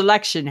weird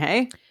selection,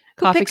 hey?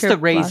 Who picks the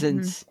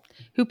raisins?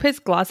 Who picks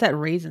Glossette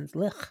raisins?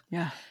 Ugh.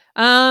 Yeah.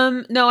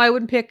 No, I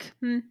wouldn't pick.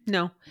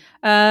 No.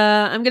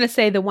 I'm going to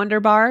say the Wonder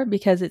Bar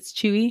because it's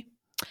chewy.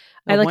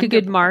 I like a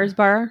good Mars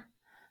bar.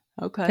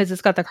 Okay. Because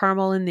it's got the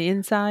caramel in the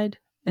inside.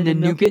 And the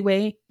nougat.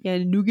 Way. Yeah,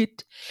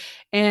 nougat.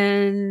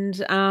 And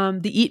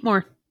the Eat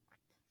More.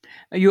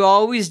 You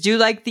always do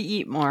like the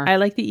Eat More. I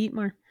like the Eat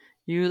More.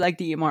 You like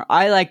the Eat More.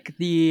 I like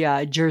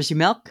the Jersey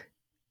Milk.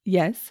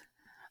 Yes.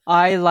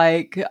 I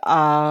like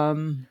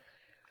the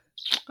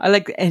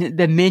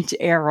Mint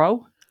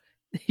Arrow.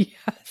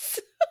 Yes.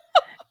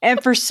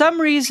 And for some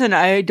reason,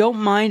 I don't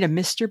mind a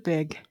Mr.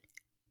 Big.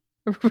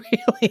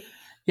 Really?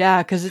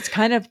 Yeah, because it's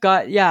kind of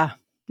got,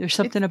 there's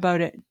something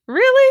about it.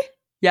 Really?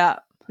 Yeah.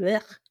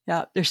 Ugh.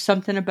 Yeah, there's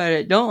something about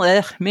it. Don't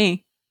ugh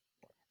me.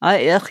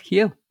 I ugh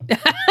you.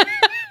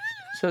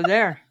 So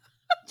there.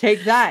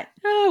 Take that.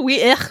 Oh,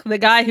 the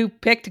guy who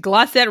picked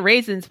Glossette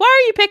raisins. Why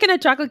are you picking a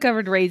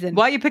chocolate-covered raisin?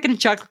 Why are you picking a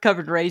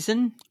chocolate-covered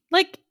raisin?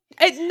 Like,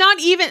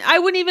 I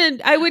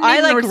wouldn't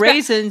like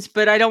raisins,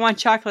 but I don't want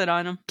chocolate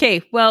on them.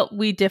 Okay, well,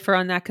 we differ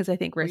on that because I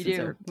think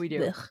raisins We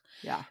do. Ugh.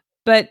 Yeah.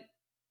 But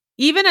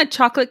even a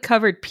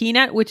chocolate-covered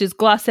peanut, which is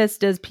Glossette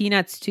does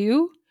peanuts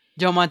too.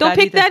 Don't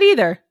pick that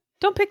either.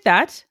 Don't pick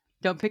that.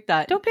 Don't pick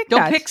that. Don't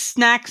pick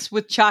snacks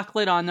with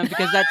chocolate on them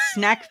because that's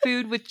snack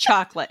food with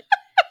chocolate.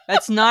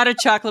 That's not a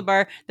chocolate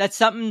bar. That's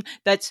something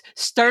that's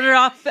started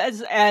off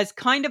as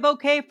kind of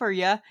okay for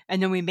you,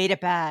 and then we made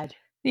it bad.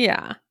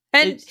 Yeah.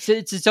 And it's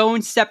its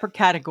own separate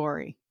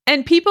category.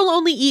 And people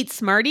only eat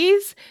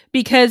Smarties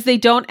because they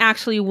don't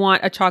actually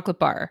want a chocolate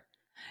bar.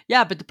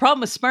 Yeah, but the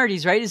problem with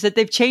Smarties, right, is that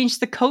they've changed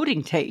the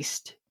coating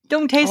taste.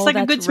 Don't taste like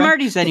a good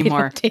Smarties anymore.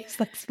 They don't taste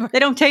like Smarties. They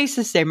don't taste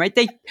the same, right?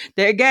 They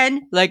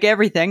again, like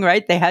everything,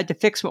 right? They had to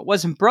fix what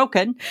wasn't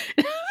broken.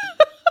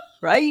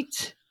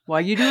 Right? Why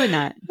are you doing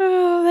that?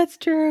 Oh, that's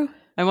true.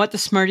 I want the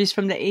Smarties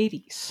from the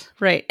 80s.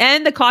 Right.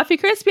 And the coffee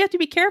crisp, you have to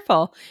be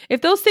careful.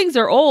 If those things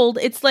are old,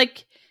 it's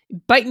like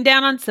biting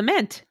down on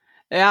cement.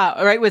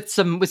 Yeah, right, with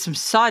some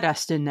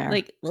sawdust in there.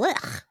 Like,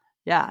 ugh.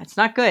 Yeah, it's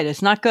not good.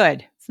 It's not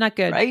good. It's not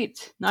good.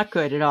 Right? Not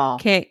good at all.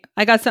 Okay,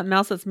 I got something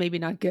else that's maybe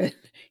not good.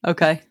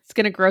 Okay. It's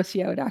going to gross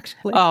you out,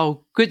 actually.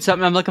 Oh, good.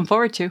 Something I'm looking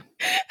forward to.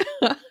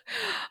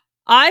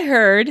 I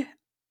heard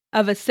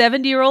of a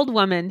 70-year-old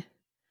woman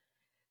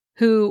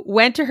who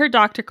went to her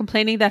doctor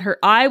complaining that her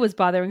eye was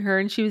bothering her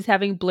and she was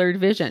having blurred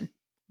vision.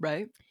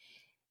 Right.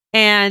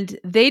 And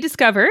they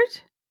discovered,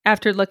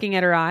 after looking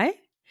at her eye,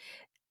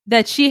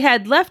 that she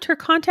had left her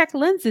contact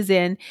lenses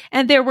in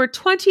and there were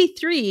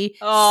 23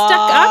 stuck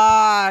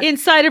up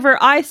inside of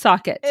her eye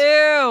socket.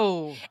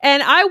 Ew.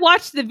 And I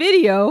watched the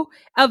video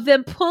of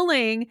them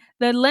pulling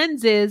the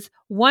lenses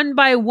one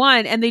by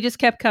one and they just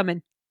kept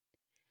coming.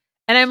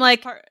 And I'm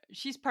like,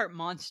 she's part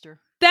monster.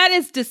 That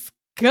is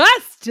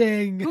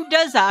disgusting. Who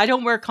does that? I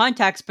don't wear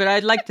contacts, but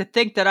I'd like to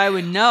think that I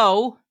would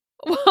know.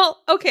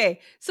 Well, okay.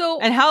 So,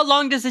 and how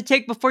long does it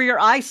take before your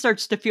eye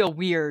starts to feel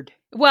weird?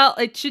 Well,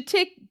 it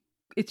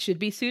should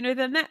be sooner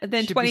than that,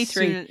 than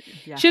 23.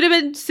 Yeah. Should have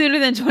been sooner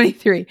than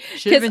 23.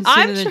 Should have been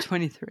sooner than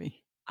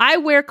 23. I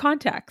wear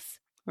contacts.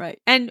 Right.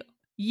 And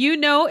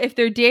if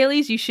they're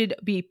dailies, you should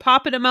be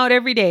popping them out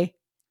every day.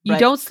 You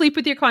don't sleep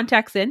with your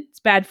contacts in. It's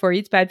bad for you.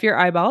 It's bad for your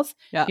eyeballs.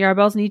 Yeah. Your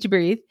eyeballs need to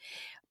breathe.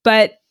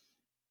 But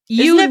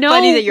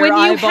funny that your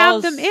eyeballs, you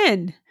have them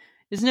in.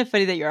 Isn't it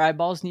funny that your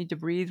eyeballs need to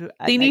breathe?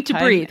 They need to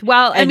breathe.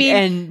 Well,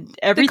 and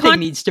everything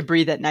needs to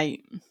breathe at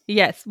night.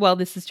 Yes. Well,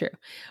 this is true.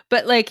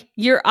 But like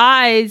your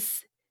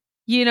eyes,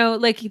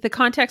 like the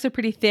contacts are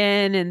pretty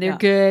thin and they're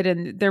good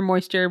and they're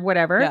moisture,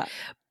 whatever. Yeah.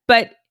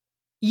 But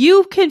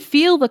you can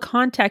feel the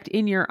contact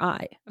in your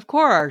eye. Of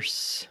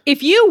course.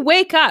 If you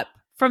wake up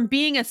from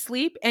being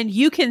asleep and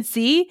you can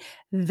see,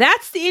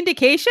 that's the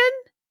indication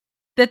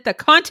that the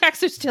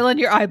contacts are still in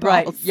your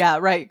eyeballs. Right. Yeah,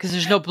 right. Because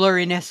there's no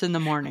blurriness in the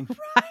morning.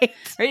 Right.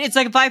 It's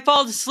like if I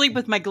fall asleep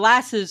with my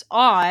glasses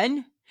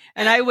on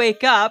and I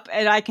wake up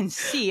and I can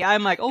see,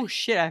 I'm like, oh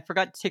shit, I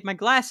forgot to take my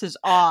glasses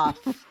off.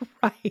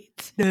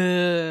 Right.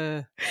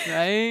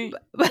 Right.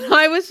 But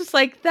I was just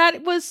like,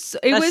 it was so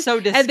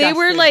disgusting. And they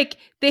were like,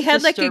 they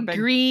had disturbing. Like a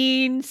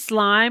green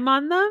slime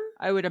on them.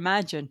 I would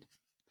imagine.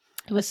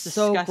 It was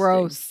so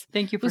gross.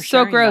 Thank you for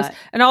sharing so gross. That.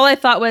 And all I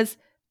thought was,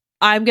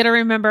 I'm going to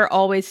remember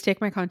always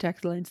take my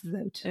contact lenses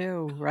out.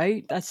 Ew,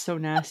 right? That's so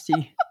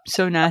nasty.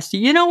 So nasty.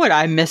 You know what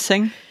I'm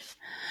missing?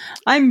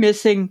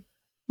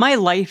 My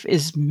life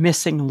is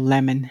missing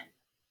lemon.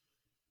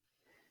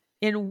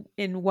 In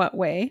what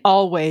way?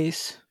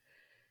 Always.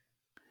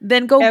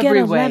 Then go get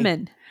a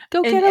lemon.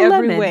 Go get a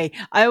lemon. In every way.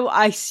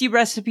 I see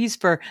recipes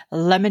for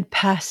lemon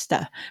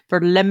pasta,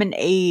 for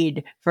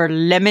lemonade, for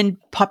lemon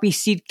poppy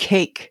seed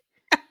cake.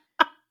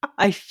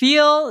 I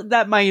feel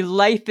that my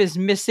life is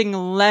missing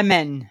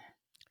lemon.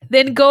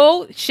 Then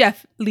go,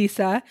 Chef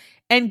Lisa,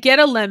 and get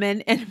a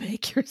lemon and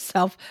make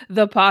yourself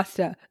the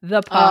pasta,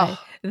 the pie,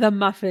 the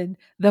muffin,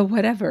 the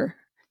whatever.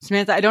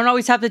 Samantha, I don't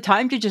always have the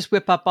time to just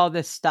whip up all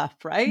this stuff,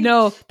 right?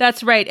 No,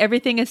 that's right.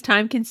 Everything is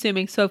time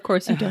consuming. So of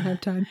course you don't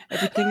have time.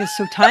 Everything is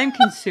so time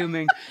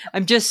consuming.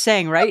 I'm just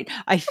saying, right?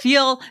 I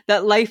feel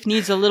that life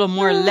needs a little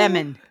more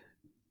lemon.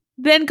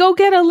 Then go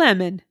get a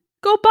lemon.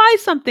 Go buy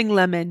something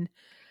lemon.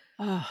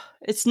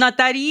 It's not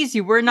that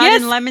easy. We're not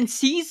in lemon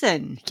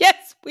season. Yes,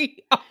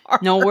 we are.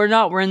 No, we're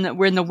not. We're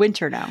in the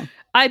winter now.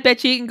 I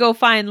bet you can go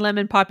find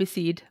lemon poppy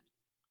seed.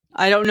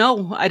 I don't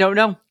know.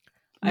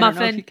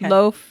 Muffin,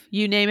 loaf,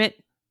 you name it.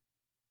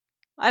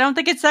 I don't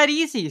think it's that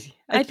easy.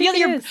 I feel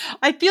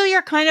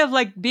you're kind of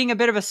like being a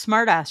bit of a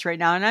smart ass right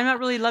now, and I'm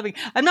not loving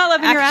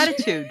your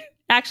attitude.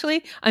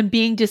 Actually, I'm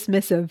being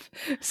dismissive.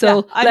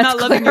 So I'm not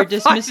loving your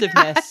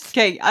dismissiveness.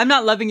 Okay, I'm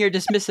not loving your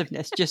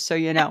dismissiveness, just so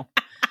you know.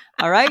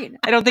 All right?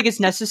 I don't think it's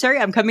necessary.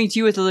 I'm coming to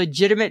you with a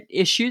legitimate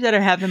issue that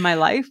I have in my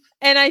life.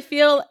 And I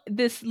feel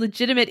this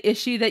legitimate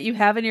issue that you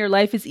have in your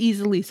life is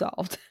easily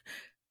solved.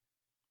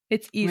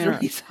 It's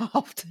easily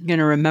solved. I'm going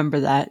to remember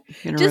that.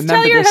 Just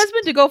tell your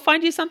husband to go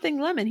find you something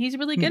lemon. He's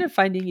really good at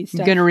finding you stuff.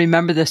 I'm going to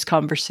remember this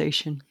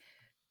conversation.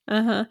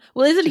 Uh-huh.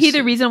 Well, isn't he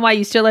the reason why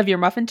you still have your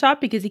muffin top?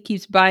 Because he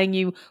keeps buying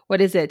you, what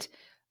is it?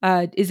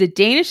 Is it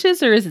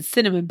Danishes or is it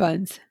cinnamon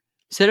buns?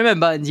 Cinnamon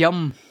buns,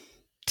 yum.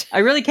 I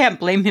really can't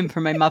blame him for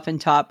my muffin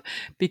top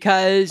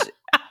because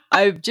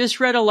I've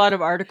just read a lot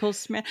of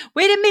articles. Man,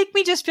 way to make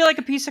me just feel like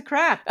a piece of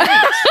crap.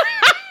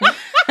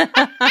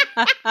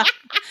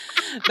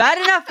 Bad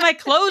enough my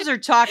clothes are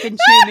talking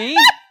to me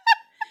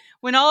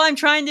when all I'm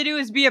trying to do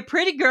is be a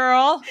pretty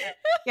girl.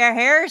 Your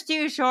hair's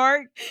too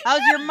short.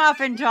 How's your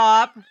muffin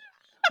top?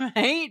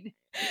 Right?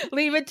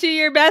 Leave it to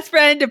your best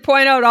friend to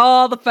point out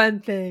all the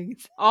fun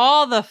things.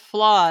 All the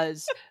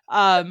flaws.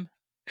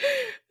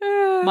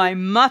 My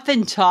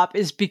muffin top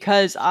is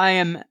because I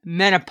am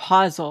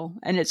menopausal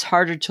and it's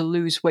harder to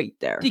lose weight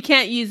there. You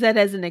can't use that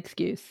as an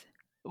excuse.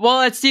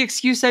 Well, it's the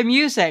excuse I'm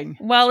using.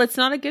 Well, it's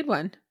not a good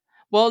one.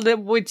 Well,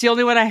 it's the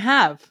only one I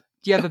have.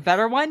 Do you have a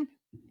better one?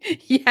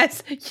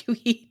 Yes, you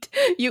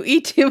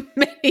eat too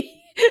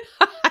many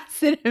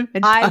cinnamon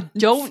I buns.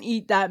 don't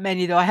eat that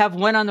many, though. I have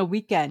one on the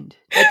weekend.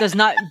 That does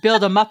not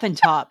build a muffin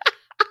top.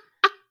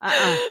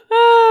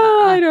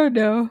 I don't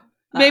know.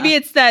 Maybe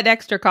it's that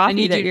extra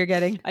coffee that you're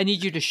getting. I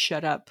need you to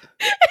shut up.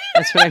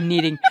 That's what I'm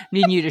needing. I'm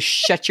needing you to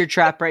shut your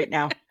trap right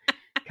now.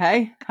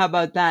 Okay? How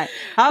about that?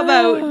 How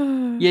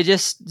about you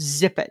just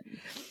zip it?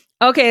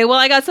 Okay, well,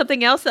 I got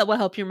something else that will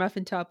help your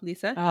muffin top,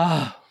 Lisa.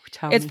 Oh,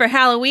 it's for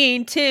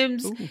Halloween.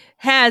 Tim's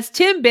has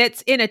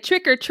Timbits in a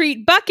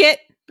trick-or-treat bucket.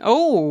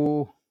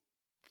 Oh.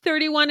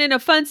 31 in a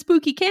fun,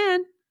 spooky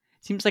can.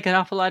 Seems like an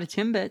awful lot of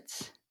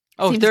Timbits.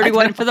 Oh,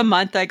 31 for the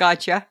month. I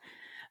gotcha.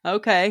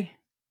 Okay.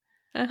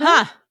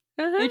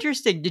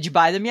 Interesting. Did you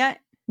buy them yet?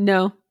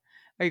 No.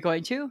 Are you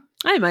going to?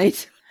 I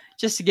might.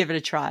 Just to give it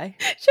a try.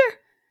 Sure.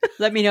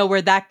 Let me know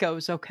where that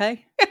goes,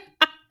 okay?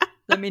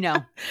 Let me know.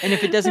 And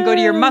if it doesn't go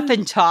to your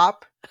muffin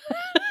top,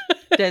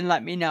 then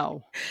let me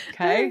know.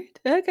 Okay?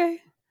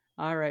 Okay.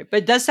 All right. But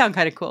it does sound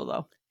kind of cool,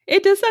 though.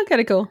 It does sound kind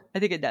of cool. I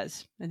think it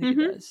does. I think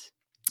it does.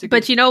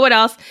 But you know what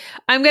else?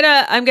 I'm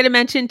gonna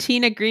mention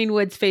Tina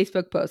Greenwood's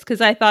Facebook post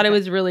because I thought it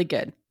was really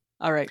good.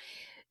 All right.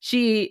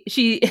 She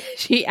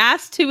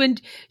asked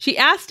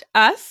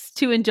us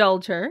to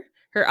indulge her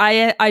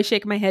I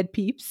shake my head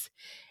peeps.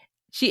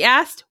 She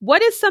asked,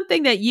 what is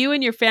something that you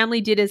and your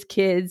family did as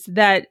kids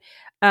that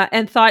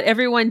and thought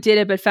everyone did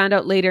it but found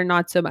out later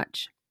not so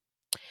much?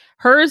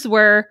 Hers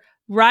were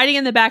riding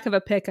in the back of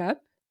a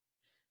pickup.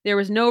 There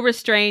was no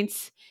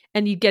restraints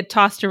and you'd get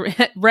tossed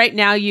right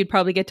now you'd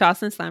probably get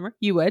tossed in a slammer.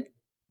 You would.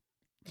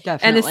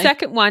 Definitely. And the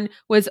second one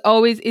was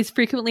is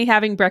frequently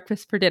having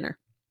breakfast for dinner.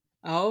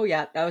 Oh,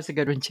 yeah. That was a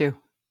good one, too.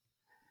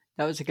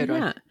 That was a good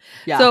one.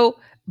 Yeah. So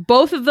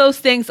both of those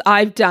things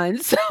I've done.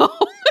 So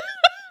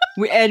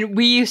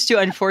we used to,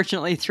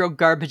 unfortunately, throw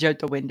garbage out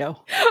the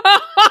window.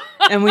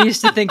 And we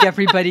used to think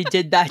everybody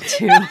did that,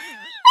 too.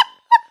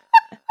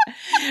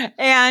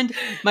 And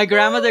my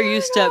grandmother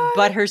used to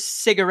butt her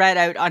cigarette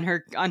out on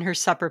her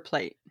supper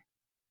plate.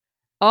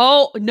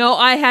 Oh, no,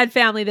 I had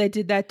family that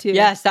did that too.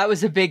 Yes, that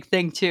was a big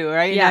thing too,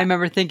 right? Yeah. And I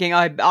remember thinking,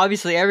 oh,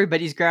 obviously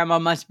everybody's grandma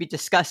must be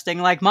disgusting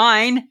like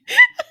mine,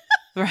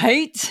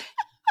 right?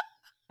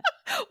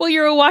 Well, you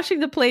were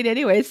washing the plate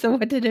anyway, so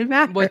what did it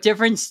matter? What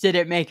difference did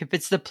it make if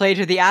it's the plate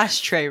or the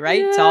ashtray,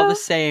 right? Yeah. It's all the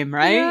same,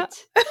 right?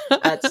 Yeah.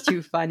 That's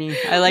too funny.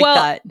 I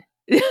like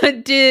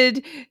that.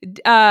 Did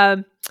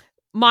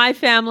my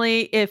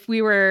family,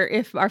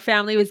 if our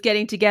family was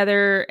getting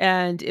together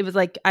and it was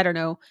like, I don't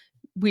know,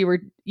 we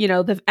were,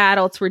 the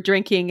adults were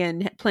drinking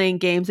and playing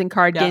games and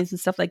card games and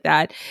stuff like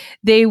that.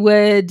 They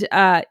would,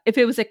 if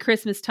it was at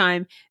Christmas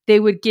time,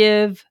 they would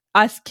give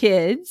us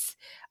kids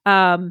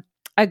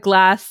a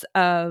glass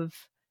of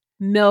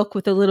milk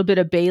with a little bit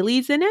of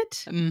Bailey's in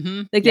it.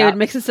 Mm-hmm. Like they would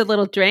mix us a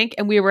little drink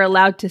and we were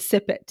allowed to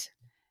sip it.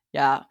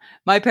 Yeah.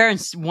 My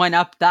parents went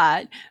up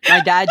that.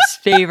 My dad's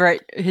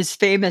his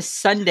famous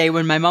Sunday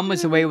when my mom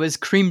was away was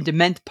cream de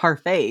menthe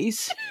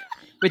parfaits.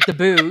 With the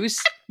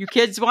booze, you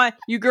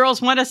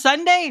girls want a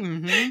Sunday?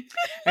 Mm-hmm.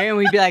 Right? And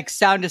we'd be like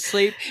sound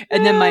asleep.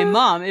 And then my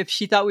mom, if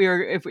she thought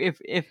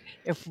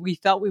if we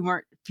felt we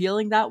weren't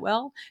feeling that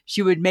well,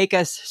 she would make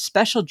us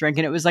special drink,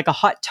 and it was like a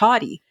hot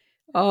toddy.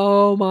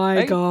 Oh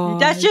my God.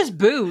 That's just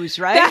booze,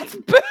 right? That's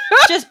booze.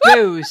 Just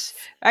booze.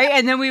 Right?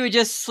 And then we would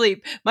just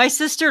sleep. My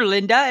sister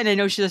Linda, and I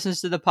know she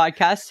listens to the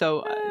podcast,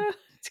 so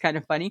it's kind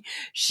of funny.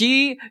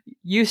 She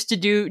used to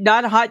do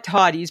not hot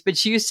toddies, but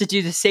she used to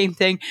do the same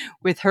thing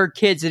with her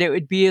kids. And it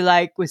would be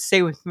like with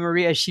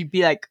Maria, she'd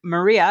be like,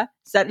 Maria,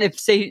 is that if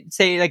say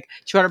like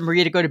she wanted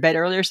Maria to go to bed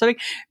early or something?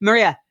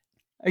 Maria,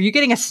 are you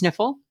getting a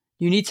sniffle?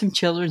 You need some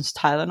children's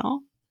Tylenol?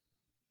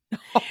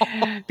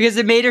 Because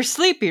it made her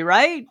sleepy,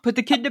 right? Put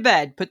the kid to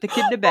bed.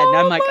 And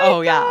I'm like,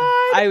 oh yeah,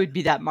 I would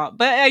be that mom.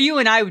 But you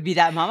and I would be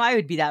that mom. I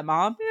would be that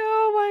mom.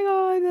 Oh my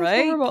God. That's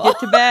right? horrible. Get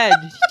to bed.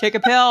 Take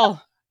a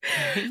pill.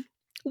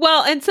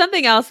 Well, and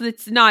something else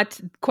that's not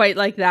quite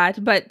like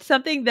that, but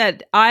something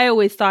that I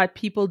always thought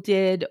people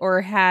did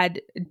or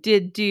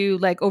did do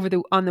like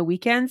on the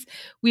weekends,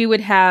 we would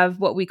have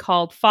what we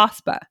called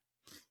FOSPA.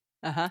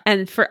 Uh-huh.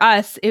 And for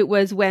us, it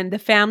was when the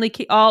family,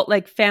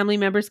 family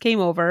members came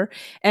over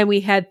and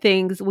we had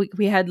things,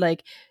 we had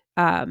like,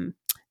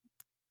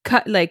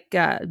 cut like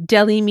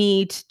deli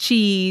meat,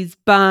 cheese,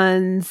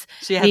 buns.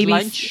 So you had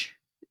lunch?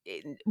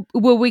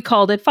 Well, we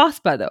called it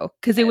FOSPA though,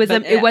 because it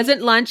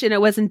wasn't lunch and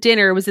it wasn't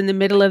dinner. It was in the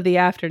middle of the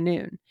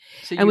afternoon,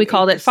 and we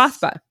called it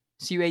FOSPA.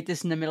 So you ate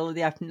this in the middle of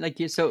the afternoon, like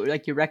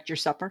you wrecked your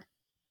supper.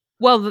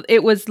 Well,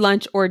 it was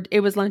lunch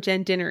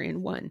and dinner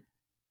in one.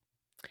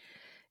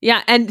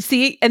 Yeah, and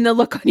the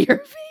look on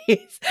your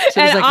face.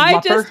 So it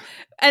was like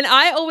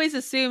I always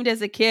assumed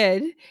as a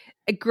kid,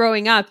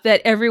 growing up,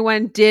 that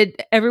everyone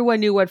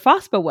knew what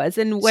FOSPA was.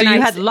 And when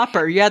you had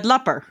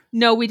Lupper.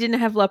 No, we didn't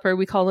have Lupper.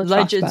 We called it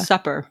lunch FOSPA. And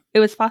supper. It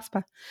was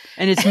FOSPA,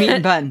 and it's meat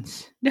and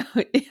buns. No,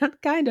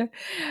 kind of.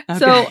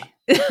 Okay.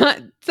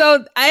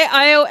 So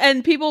I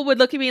and people would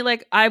look at me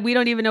like we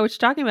don't even know what you're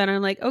talking about. And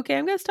I'm like, okay,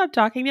 I'm gonna stop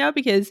talking now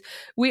because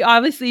we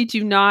obviously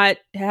do not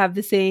have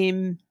the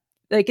same.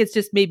 Like it's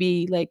just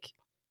maybe like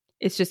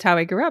it's just how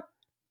I grew up.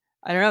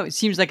 I don't know. It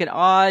seems like an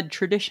odd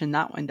tradition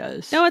that one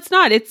does. No, it's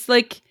not. It's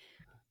like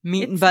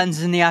meat and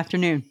buns in the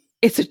afternoon.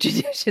 It's a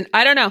tradition.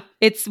 I don't know.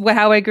 It's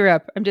how I grew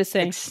up. I'm just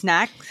saying. Like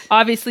snacks?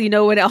 Obviously,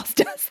 no one else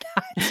does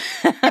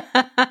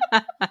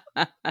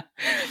that.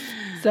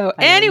 So,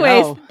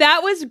 anyways,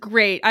 that was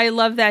great. I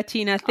love that,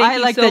 Tina. Thank you so much.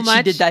 I like that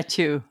you did that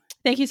too.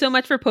 Thank you so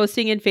much for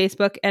posting in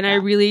Facebook. And I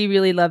really,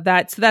 really love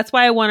that. So that's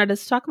why I wanted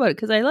us to talk about it,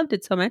 because I loved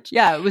it so much.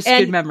 Yeah, it was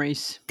good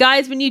memories.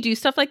 Guys, when you do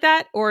stuff like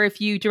that, or if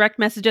you direct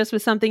message us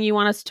with something you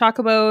want us to talk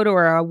about,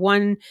 or a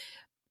one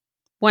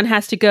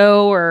has to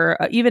go, or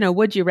even a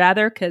would you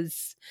rather,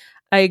 because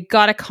I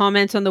got a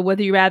comment on the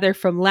would you rather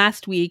from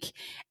last week,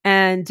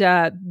 and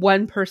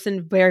one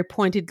person very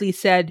pointedly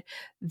said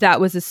that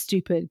was a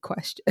stupid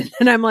question.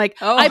 And I'm like,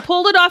 I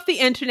pulled it off the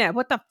internet.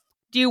 What the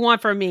do you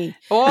want from me?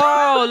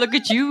 Oh, look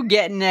at you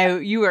getting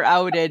out. You were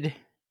outed.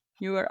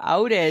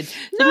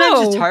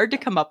 Sometimes it's hard to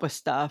come up with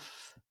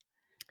stuff.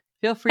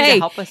 Feel free to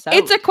help us out.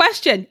 It's a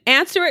question.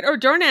 Answer it or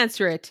don't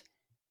answer it.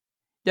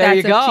 There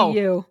you go. Up to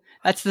you.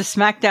 That's the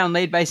smackdown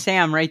laid by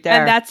Sam right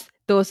there. And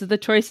those are the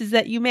choices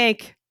that you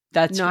make.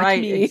 That's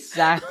right. Me.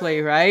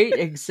 Exactly. Right.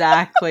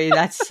 Exactly.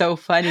 That's so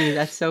funny.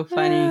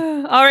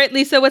 All right,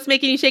 Lisa, what's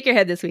making you shake your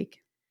head this week?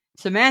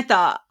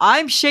 Samantha,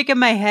 I'm shaking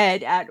my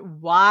head at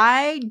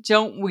why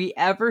don't we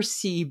ever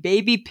see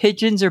baby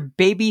pigeons or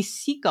baby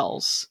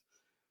seagulls?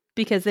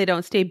 Because they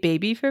don't stay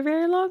baby for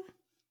very long?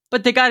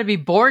 But they got to be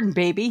born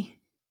baby.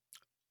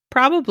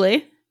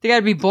 Probably. They got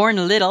to be born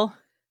little.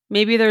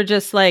 Maybe they're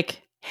just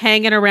like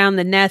hanging around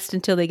the nest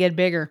until they get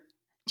bigger.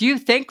 Do you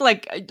think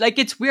like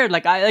it's weird?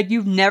 Like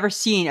you've never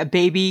seen a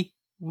baby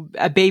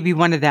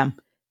one of them?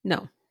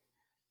 No.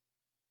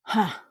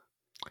 Huh.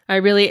 I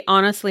really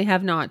honestly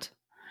have not.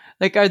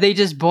 Like, are they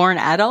just born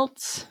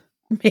adults?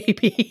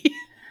 Maybe.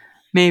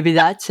 Maybe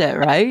that's it,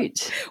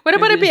 right? What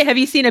about have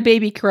you seen a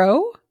baby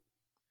crow?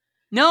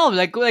 No,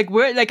 like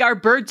are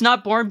birds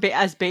not born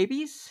as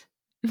babies?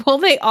 Well,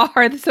 they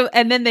are. So,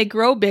 and then they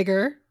grow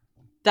bigger.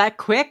 That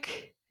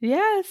quick?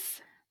 Yes.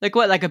 Like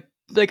what?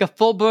 Like a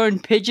full-born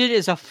pigeon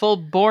is a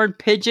full-born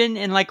pigeon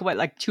in like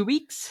 2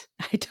 weeks?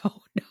 I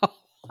don't know.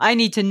 I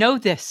need to know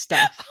this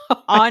stuff.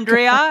 Oh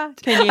Andrea,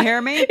 God. Can you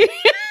hear me?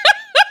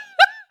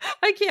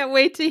 I can't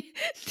wait to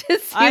see.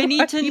 I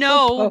need to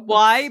know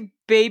why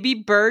baby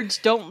birds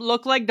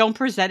don't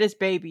present as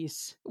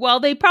babies. Well,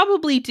 they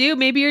probably do.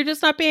 Maybe you're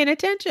just not paying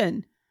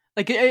attention.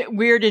 Like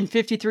weird. In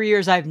 53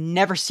 years, I've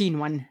never seen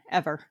one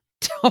ever.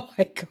 Oh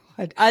my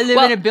God! I live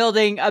in a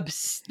building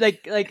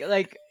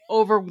like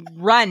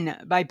overrun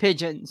by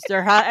pigeons.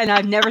 And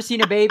I've never seen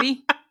a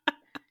baby.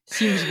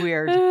 Seems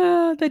weird.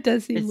 That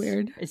does seem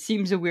weird. It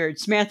seems weird.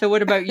 Samantha,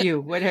 what about you?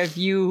 What have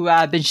you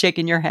been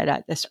shaking your head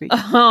at this week?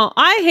 Oh,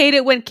 I hate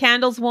it when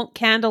candles won't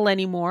candle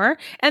anymore,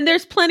 and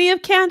there's plenty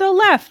of candle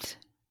left.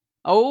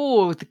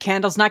 Oh, the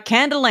candle's not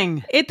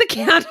candling. The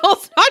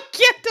candle's not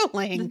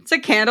candling. It's a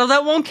candle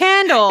that won't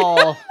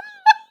candle.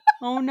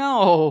 Oh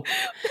no.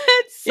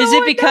 That's so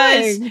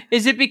annoying.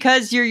 Is it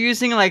because you're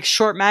using like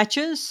short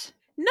matches?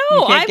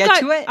 No,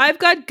 I've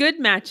got good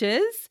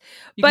matches.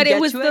 But it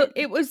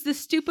was the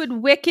stupid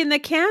wick in the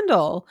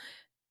candle.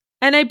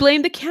 And I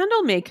blame the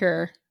candle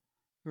maker.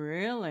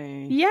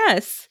 Really?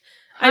 Yes.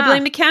 Huh. I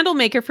blame the candle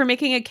maker for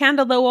making a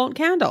candle that won't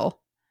candle.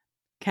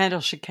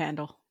 Candle should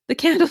candle. The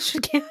candle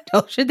should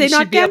candle. Should they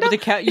not candle?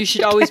 You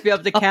should always be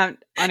able to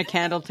count on a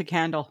candle to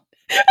candle.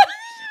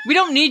 We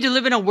don't need to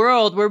live in a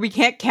world where we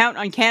can't count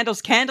on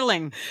candles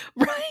candling.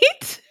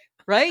 Right?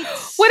 Right?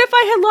 What if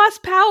I had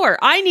lost power?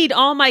 I need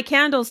all my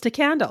candles to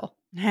candle.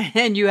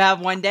 And you have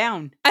one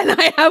down. And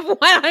I have one.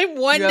 I'm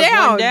one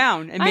down. One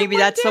down. And maybe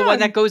that's the one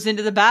that goes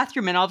into the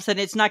bathroom and all of a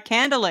sudden it's not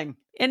candling.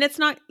 And it's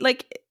not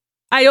like,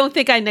 I don't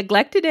think I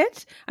neglected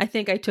it. I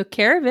think I took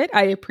care of it.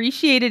 I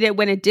appreciated it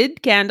when it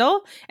did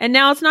candle. And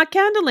now it's not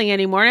candling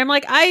anymore. And I'm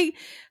like, I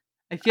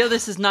feel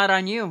this is not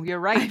on you. You're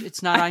right.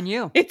 It's not on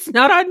you. It's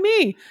not on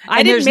me.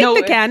 I didn't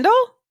make the candle.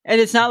 And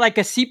it's not like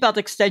a seatbelt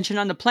extension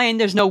on the plane.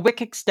 There's no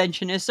wick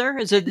extension, is there?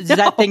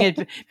 That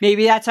thing?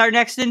 Maybe that's our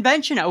next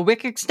invention, a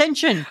wick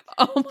extension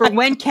for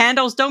when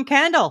candles don't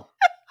candle.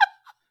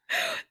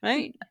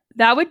 Right?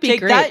 That would be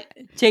great.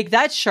 Take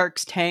that, Shark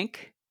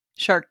Tank.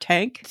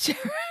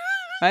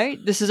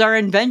 Right? This is our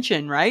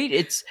invention, right?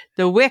 It's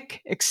the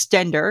wick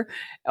extender.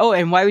 Oh,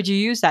 and why would you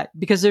use that?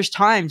 Because there's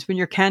times when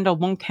your candle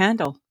won't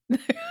candle.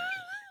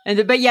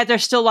 But yet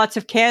there's still lots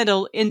of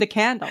candle in the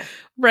candle.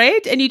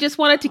 Right? And you just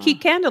want it to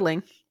keep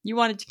candling. You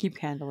want it to keep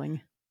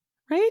candling.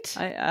 Right?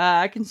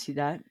 I can see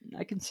that.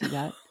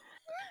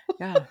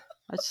 Yeah.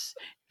 That's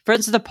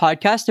friends of the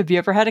podcast. Have you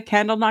ever had a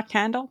candle not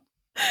candle?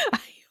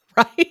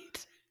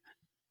 Right?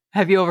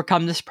 Have you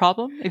overcome this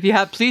problem? If you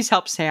have, please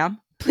help Sam.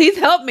 Please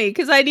help me,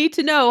 because I need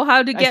to know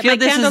how to get my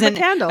candle to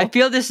candle. I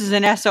feel this is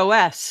an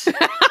SOS.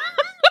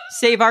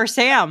 Save our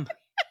Sam.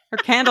 Her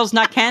candle's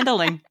not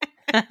candling.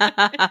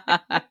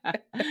 I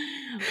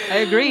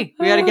agree.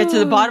 We got to get to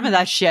the bottom of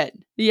that shit.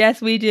 Yes,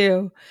 we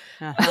do.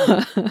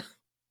 Uh-huh.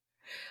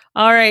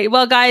 All right.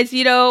 Well, guys,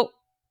 I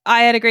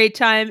had a great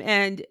time,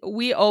 and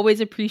we always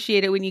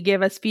appreciate it when you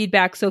give us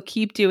feedback. So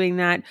keep doing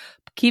that.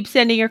 Keep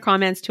sending your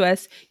comments to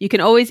us. You can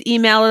always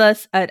email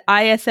us at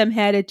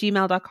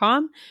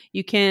ismhead@gmail.com.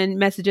 You can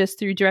message us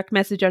through direct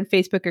message on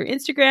Facebook or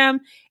Instagram.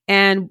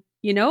 And,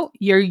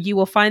 you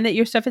will find that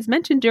your stuff is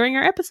mentioned during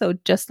our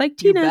episode, just like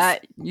Tina's.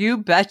 You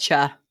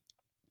betcha.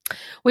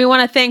 We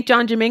want to thank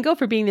John Domingo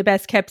for being the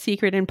best kept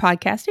secret in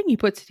podcasting. He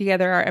puts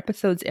together our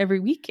episodes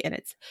every week, and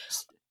it's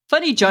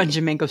funny John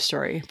Domingo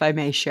story, if I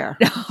may share.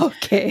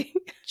 Okay.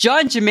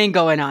 John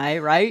Domingo and I,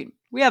 right?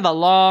 We have a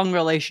long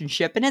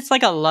relationship, and it's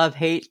like a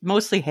love-hate,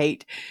 mostly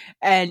hate.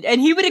 And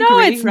he would agree, no,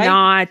 it's right?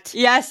 not.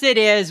 Yes, it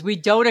is. We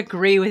don't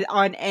agree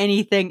on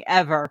anything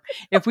ever.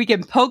 If we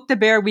can poke the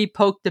bear, we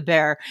poke the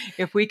bear.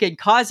 If we can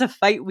cause a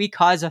fight, we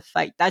cause a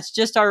fight. That's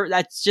just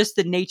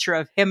the nature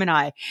of him and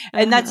I.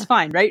 And that's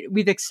fine, right?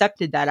 We've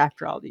accepted that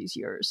after all these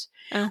years.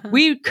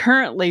 We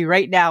currently,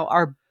 right now,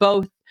 are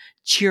both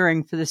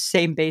cheering for the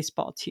same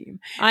baseball team.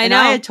 I know.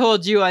 I had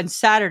told you on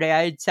Saturday,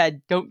 I had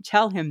said, don't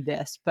tell him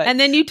this. And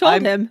then you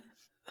told him.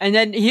 And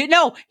then,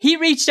 he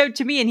reached out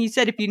to me and he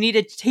said, if you need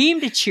a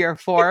team to cheer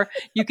for,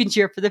 you can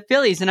cheer for the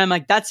Phillies. And I'm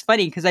like, that's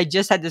funny because I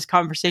just had this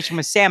conversation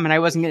with Sam and I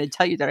wasn't going to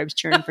tell you that I was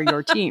cheering for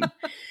your team.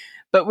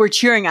 But we're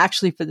cheering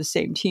actually for the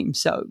same team,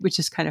 which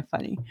is kind of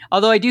funny.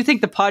 Although I do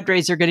think the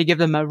Padres are going to give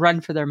them a run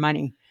for their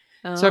money.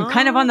 So I'm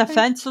kind of on the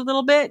fence a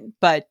little bit,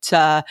 but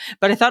I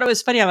thought it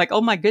was funny. I'm like,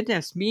 oh my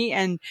goodness, me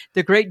and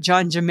the great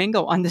John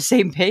Domingo on the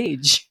same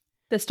page.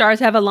 The stars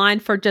have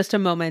aligned for just a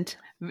moment.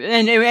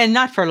 And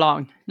not for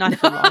long. Not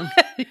for long.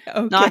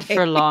 Okay. Not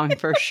for long,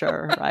 for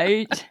sure,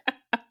 right?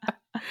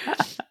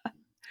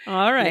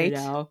 All right.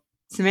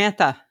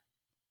 Samantha,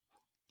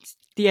 it's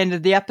the end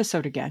of the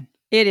episode again.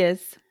 It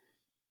is.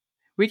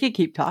 We could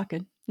keep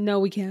talking. No,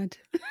 we can't.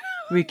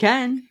 We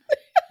can.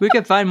 We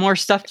could find more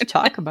stuff to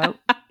talk about.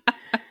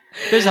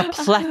 There's a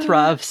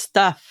plethora of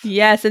stuff.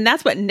 Yes, and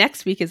that's what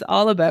next week is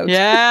all about.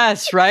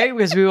 Yes, right?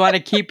 Because we want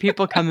to keep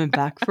people coming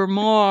back for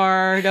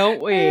more,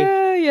 don't we?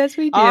 Yes,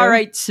 we do. All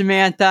right,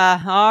 Samantha.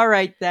 All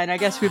right, then. I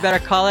guess we better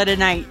call it a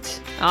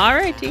night. All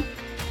righty.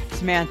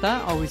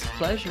 Samantha, always a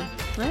pleasure.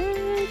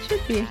 It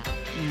should be.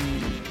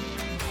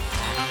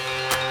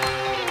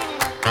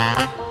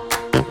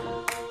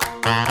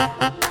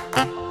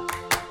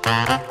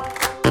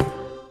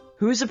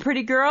 Who's a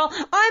pretty girl?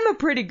 I'm a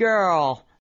pretty girl.